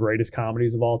one of the greatest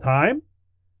comedies of all time,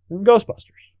 and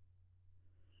Ghostbusters.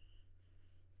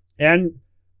 And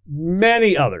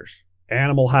many others.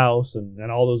 Animal House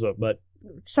and all those, but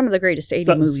some of the greatest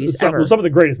 80s movies ever. Some of the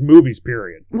greatest movies,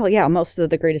 period. Well, yeah, most of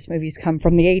the greatest movies come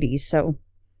from the 80s, so.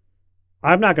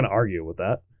 I'm not going to argue with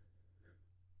that.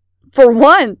 For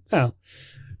once. Yeah.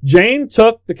 Jane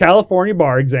took the California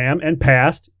bar exam and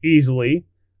passed easily.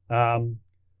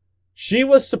 She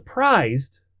was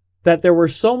surprised that there were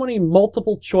so many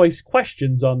multiple choice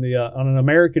questions on an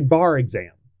American bar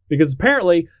exam, because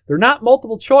apparently they're not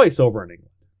multiple choice over in England.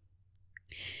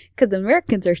 Because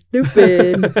Americans are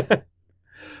stupid.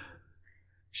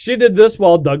 She did this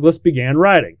while Douglas began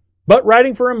writing. But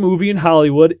writing for a movie in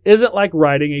Hollywood isn't like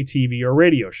writing a TV or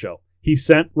radio show. He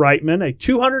sent Reitman a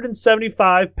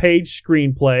 275-page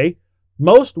screenplay.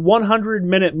 Most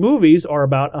 100-minute movies are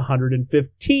about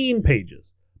 115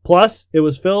 pages. Plus, it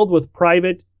was filled with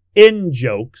private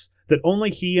in-jokes that only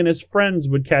he and his friends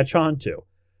would catch on to.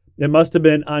 It must have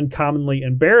been uncommonly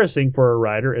embarrassing for a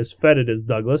writer as fetid as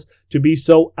Douglas to be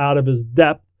so out of his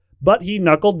depth, but he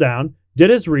knuckled down, did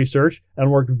his research, and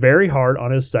worked very hard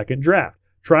on his second draft,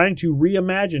 trying to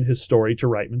reimagine his story to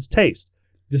Reitman's taste,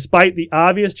 despite the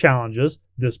obvious challenges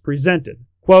this presented.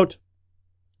 Quote,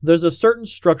 "There's a certain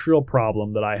structural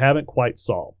problem that I haven't quite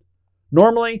solved.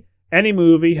 Normally, any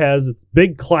movie has its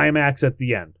big climax at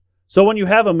the end. So when you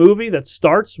have a movie that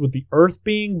starts with the Earth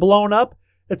being blown up,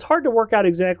 it's hard to work out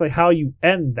exactly how you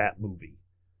end that movie.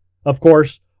 Of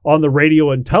course, on the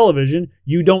radio and television,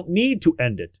 you don't need to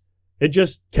end it. It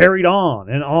just carried on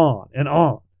and on and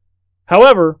on.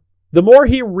 However, the more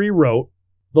he rewrote,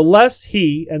 the less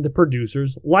he and the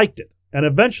producers liked it, and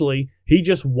eventually he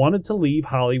just wanted to leave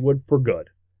Hollywood for good.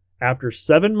 After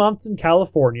 7 months in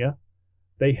California,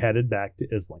 they headed back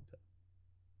to Islington."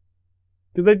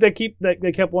 Because they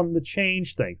kept wanting to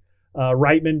change things.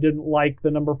 Reitman didn't like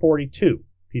the number 42.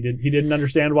 He didn't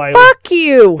understand why. Fuck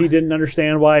you! He didn't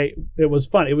understand why it was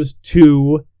fun. It was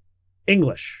too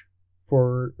English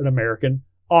for an American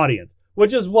audience,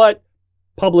 which is what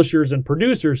publishers and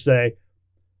producers say.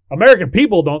 American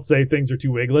people don't say things are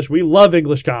too English. We love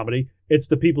English comedy. It's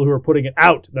the people who are putting it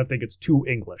out that think it's too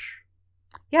English.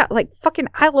 Yeah, like fucking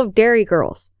I love Dairy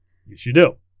Girls. Yes, you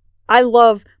do. I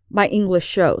love my English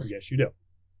shows. Yes, you do.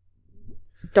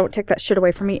 Don't take that shit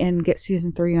away from me and get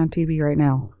season 3 on TV right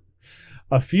now.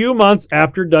 A few months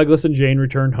after Douglas and Jane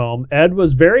returned home, Ed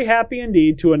was very happy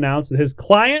indeed to announce that his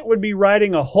client would be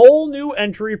writing a whole new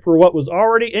entry for what was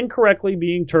already incorrectly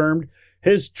being termed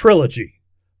his trilogy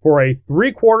for a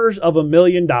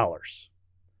 $750,000.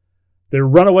 The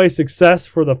runaway success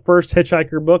for the first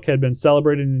Hitchhiker book had been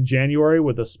celebrated in January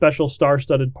with a special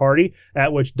star-studded party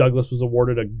at which Douglas was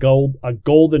awarded a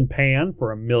golden pan for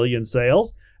 1 million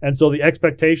sales, and so the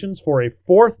expectations for a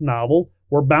fourth novel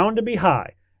were bound to be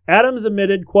high. Adams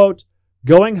admitted, quote,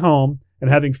 "Going home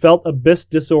and having felt a bit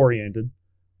disoriented,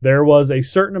 there was a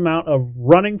certain amount of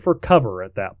running for cover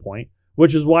at that point,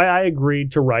 which is why I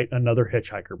agreed to write another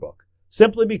Hitchhiker book,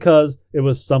 simply because it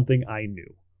was something I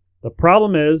knew. The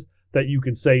problem is that you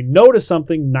can say no to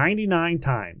something 99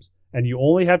 times, and you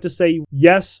only have to say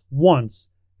yes once,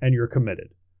 and you're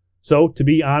committed. So, to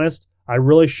be honest, I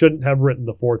really shouldn't have written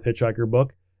the fourth Hitchhiker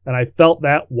book, and I felt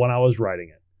that when I was writing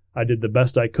it. I did the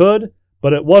best I could,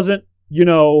 but it wasn't,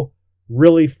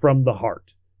 really from the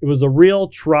heart. It was a real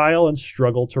trial and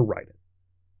struggle to write it."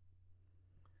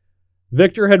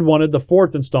 Victor had wanted the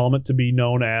fourth installment to be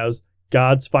known as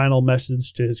God's Final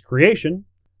Message to His Creation,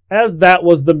 as that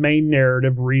was the main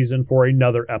narrative reason for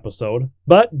another episode,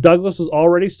 but Douglas was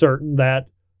already certain that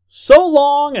 "So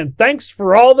Long and Thanks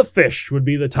for All the Fish" would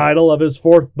be the title of his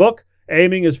fourth book,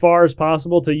 aiming as far as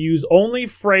possible to use only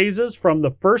phrases from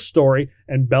the first story,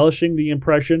 embellishing the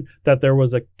impression that there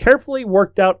was a carefully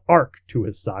worked out arc to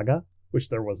his saga, which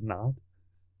there was not.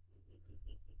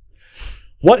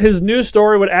 What his new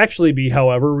story would actually be,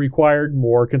 however, required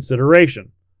more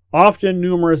consideration. Often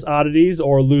numerous oddities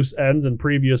or loose ends in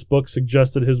previous books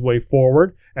suggested his way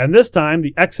forward, and this time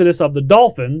the exodus of the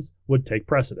dolphins would take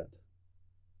precedent.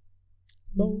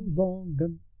 So long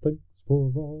and thanks for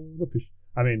all the fish.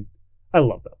 I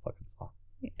love that fucking song.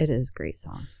 It is a great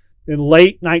song. In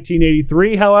late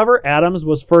 1983, however, Adams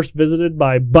was first visited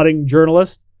by budding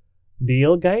journalist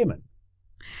Neil Gaiman,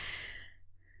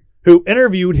 who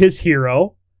interviewed his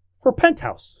hero for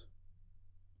Penthouse.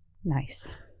 Nice.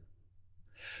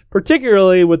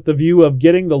 Particularly with the view of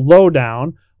getting the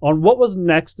lowdown on what was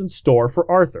next in store for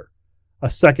Arthur. A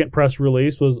second press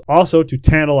release was also to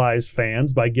tantalize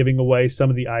fans by giving away some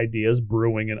of the ideas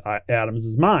brewing in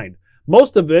Adams' mind,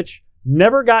 most of which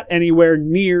never got anywhere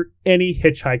near any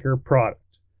Hitchhiker product,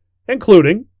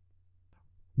 including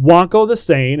Wonko the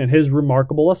Sane and his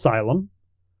remarkable asylum,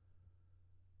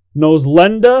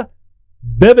 Noslenda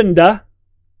Bivinda,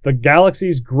 the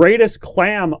galaxy's greatest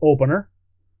clam opener,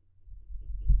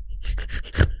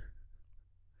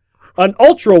 an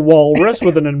ultra walrus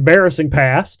with an embarrassing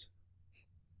past,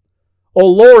 a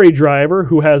lorry driver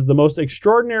who has the most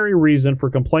extraordinary reason for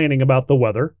complaining about the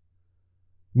weather,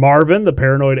 Marvin, the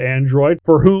paranoid android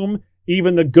for whom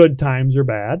even the good times are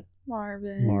bad.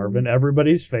 Marvin,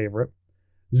 everybody's favorite.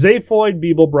 Zaphoid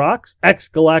Beeblebrox,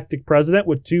 ex-galactic president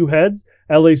with 2 heads,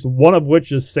 at least one of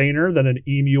which is saner than an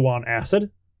emu on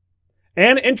acid.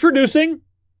 And introducing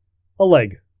a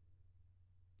leg.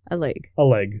 A leg. A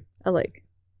leg. A leg.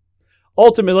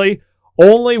 Ultimately,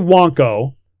 only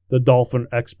Wonko, the dolphin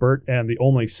expert and the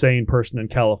only sane person in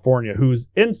California whose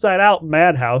inside-out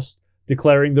madhouse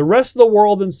declaring the rest of the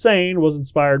world insane was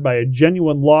inspired by a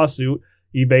genuine lawsuit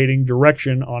evading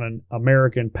direction on an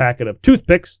American packet of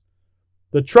toothpicks,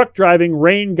 the truck-driving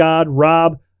rain god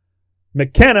Rob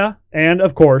McKenna, and,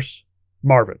 of course,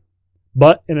 Marvin.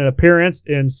 But in an appearance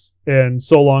in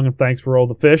So Long and Thanks for All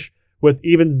the Fish, with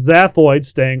even Zaphoid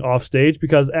staying off stage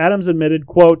because Adams admitted,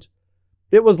 quote,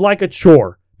 "It was like a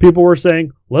chore. People were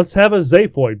saying, let's have a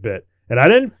Zaphoid bit. And I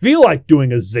didn't feel like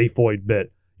doing a Zaphoid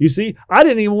bit. You see, I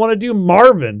didn't even want to do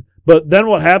Marvin. But then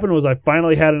what happened was I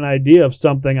finally had an idea of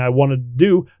something I wanted to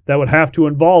do that would have to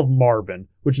involve Marvin,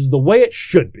 which is the way it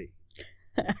should be."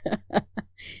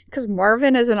 Because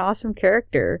Marvin is an awesome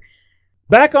character.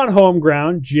 Back on home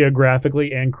ground,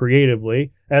 geographically and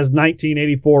creatively, as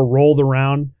 1984 rolled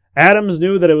around, Adams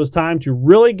knew that it was time to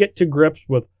really get to grips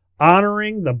with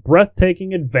honoring the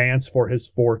breathtaking advance for his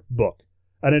 4th book.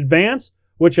 An advance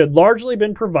which had largely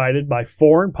been provided by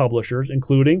foreign publishers,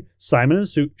 including Simon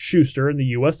 & Schuster in the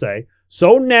USA.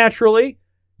 So naturally,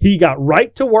 he got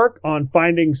right to work on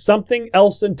finding something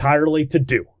else entirely to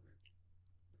do.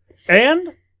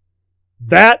 And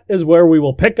that is where we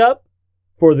will pick up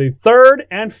for the 3rd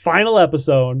and final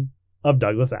episode of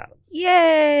Douglas Adams.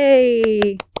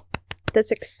 Yay!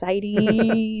 That's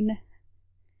exciting.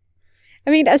 I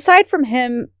mean, aside from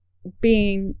him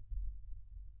being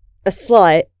a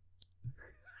slut,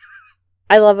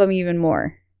 I love him even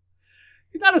more.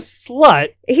 He's not a slut.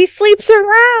 He sleeps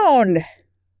around.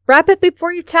 Wrap it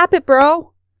before you tap it,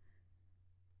 bro.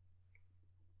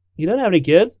 He doesn't have any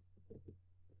kids.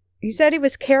 He said he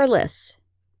was careless.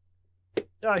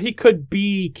 He could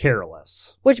be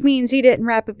careless. Which means he didn't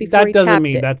wrap it before he tapped it. That doesn't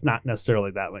mean that's not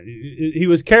necessarily that way. He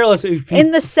was careless.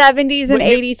 In the 70s and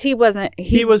 80s, he wasn't.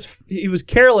 He was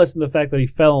careless in the fact that he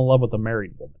fell in love with a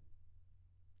married woman.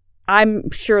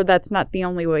 I'm sure that's not the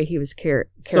only way he was careless.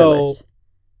 So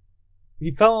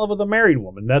he fell in love with a married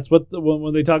woman. That's what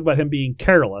when they talk about him being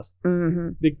careless. Mm-hmm.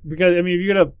 Because I mean, if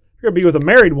you're gonna be with a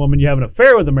married woman, you have an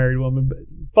affair with a married woman, but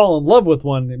fall in love with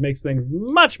one, it makes things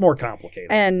much more complicated.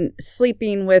 And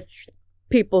sleeping with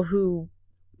people who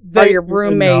are your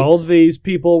roommates. No, these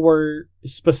people were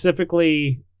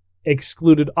specifically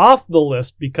excluded off the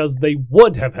list because they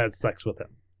would have had sex with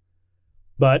him.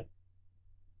 But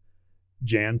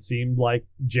Jane seemed like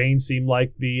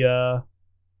the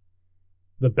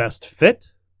best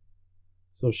fit,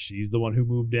 so she's the one who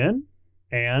moved in,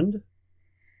 and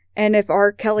if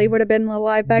R. Kelly would have been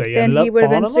alive back then, he would have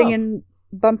been singing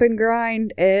 "Bump and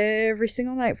Grind" every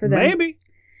single night for them. Maybe.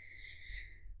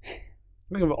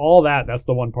 Think of all that. That's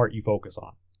the one part you focus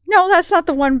on. No, that's not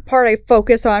the one part I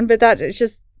focus on, but that is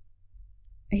just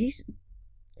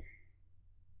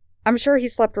I'm sure he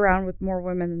slept around with more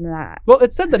women than that. Well,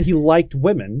 it said that he liked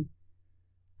women.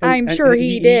 I'm sure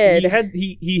he did.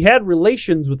 He had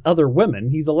relations with other women.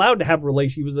 He's allowed to have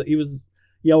relations. He was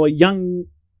a young,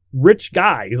 rich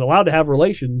guy. He's allowed to have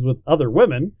relations with other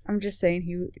women. I'm just saying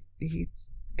he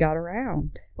got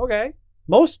around. Okay.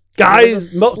 Most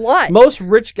guys, most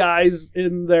rich guys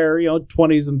in their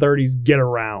 20s and 30s get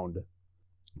around.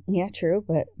 Yeah, true,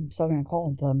 but I'm still gonna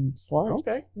call them sluts.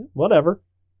 Okay, whatever.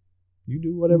 You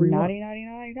do whatever you want.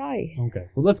 Naughty. Okay.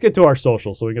 Well, let's get to our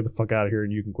social so we get the fuck out of here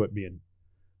and you can quit being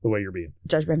the way you're being.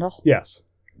 Judgmental? Yes.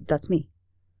 That's me.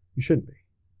 You shouldn't be.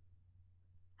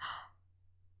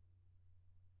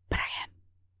 But I am.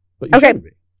 But you shouldn't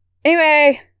be.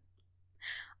 Anyway,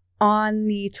 on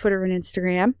the Twitter and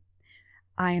Instagram,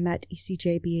 I am at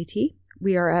ECJBAT.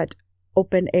 We are at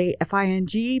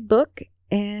OpenAFING Book.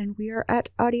 And we are at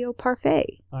Audio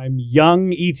Parfait. I'm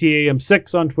Young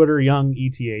ETAM6 on Twitter, Young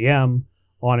ETAM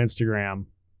on Instagram.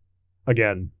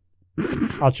 Again,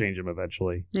 I'll change them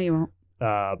eventually. No, you won't.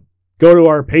 Go to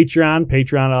our Patreon,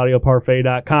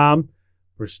 patreonaudioparfait.com.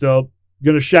 We're still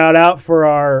going to shout out for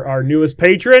our newest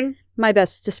patron. My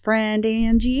bestest friend,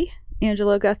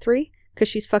 Angela Guthrie, because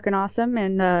she's fucking awesome,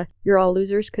 and you're all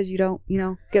losers because you don't,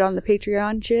 get on the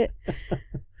Patreon shit.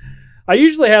 I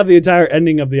usually have the entire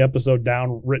ending of the episode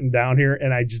written down here,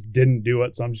 and I just didn't do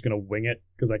it, so I'm just going to wing it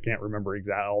because I can't remember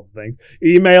exactly all the things.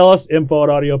 Email us,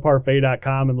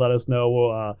 info@audioparfait.com, and let us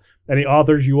know any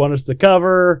authors you want us to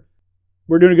cover.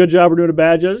 We're doing a good job. We're doing a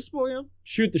bad job. Just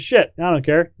shoot the shit. I don't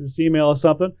care. Just email us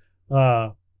something. You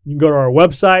can go to our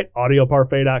website,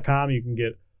 audioparfait.com. You can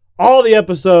get all the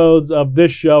episodes of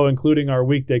this show, including our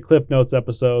weekday Cliff Notes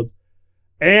episodes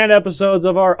and episodes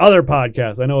of our other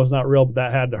podcast. I know it's not real, but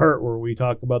that had to hurt, where we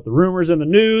talk about the rumors and the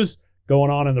news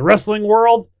going on in the wrestling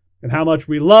world and how much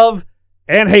we love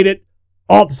and hate it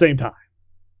all at the same time.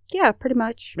 Yeah, pretty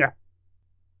much. Yeah.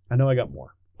 I know I got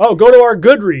more. Oh, go to our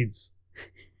Goodreads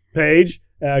page,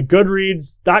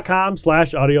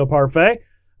 goodreads.com/audioparfait.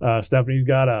 Stephanie's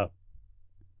got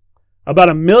about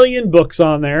 1 million books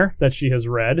on there that she has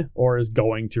read or is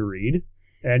going to read.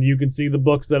 And you can see the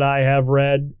books that I have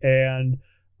read and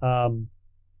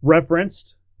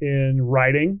referenced in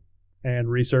writing and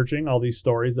researching all these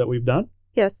stories that we've done.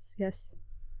 Yes.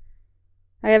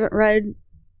 I haven't read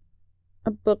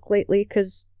a book lately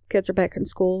because kids are back in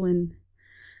school and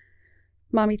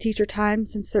mommy teacher time,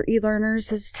 since their e-learners,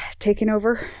 has taken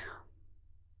over.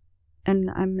 And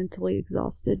I'm mentally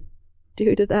exhausted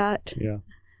due to that. Yeah.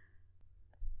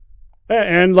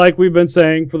 And like we've been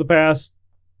saying for the past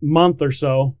month or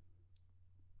so,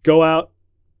 go out,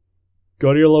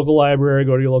 go to your local library,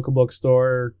 go to your local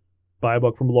bookstore, buy a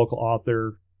book from a local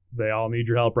author. They all need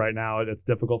your help right now. It's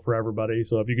difficult for everybody.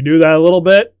 So if you can do that a little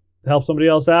bit to help somebody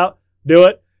else out, do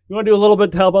it. You want to do a little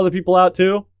bit to help other people out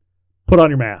too? Put on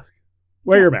your mask.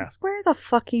 Wear your mask. Wear the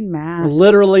fucking mask.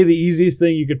 Literally the easiest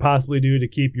thing you could possibly do to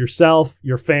keep yourself,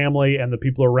 your family, and the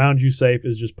people around you safe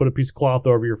is just put a piece of cloth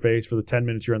over your face for the 10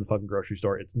 minutes you're in the fucking grocery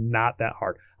store. It's not that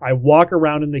hard. I walk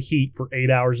around in the heat for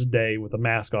 8 hours a day with a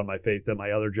mask on my face at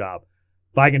my other job.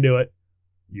 If I can do it,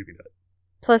 you can do it.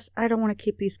 Plus, I don't want to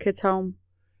keep these kids home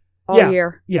all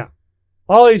year. Yeah.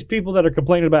 All these people that are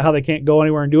complaining about how they can't go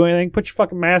anywhere and do anything, put your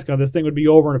fucking mask on. This thing would be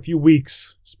over in a few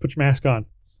weeks. Just put your mask on.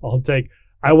 That's all it'll take.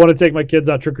 I want to take my kids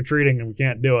out trick-or-treating, and we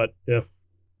can't do it if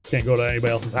we can't go to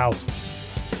anybody else's house.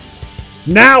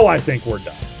 Now I think we're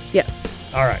done. Yes.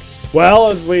 All right. Well,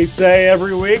 as we say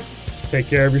every week, take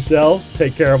care of yourselves,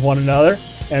 take care of one another,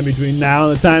 and between now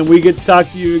and the time we get to talk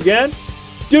to you again,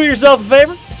 do yourself a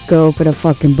favor. Go open a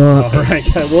fucking book. All right,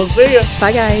 we'll see you.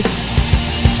 Bye, guys.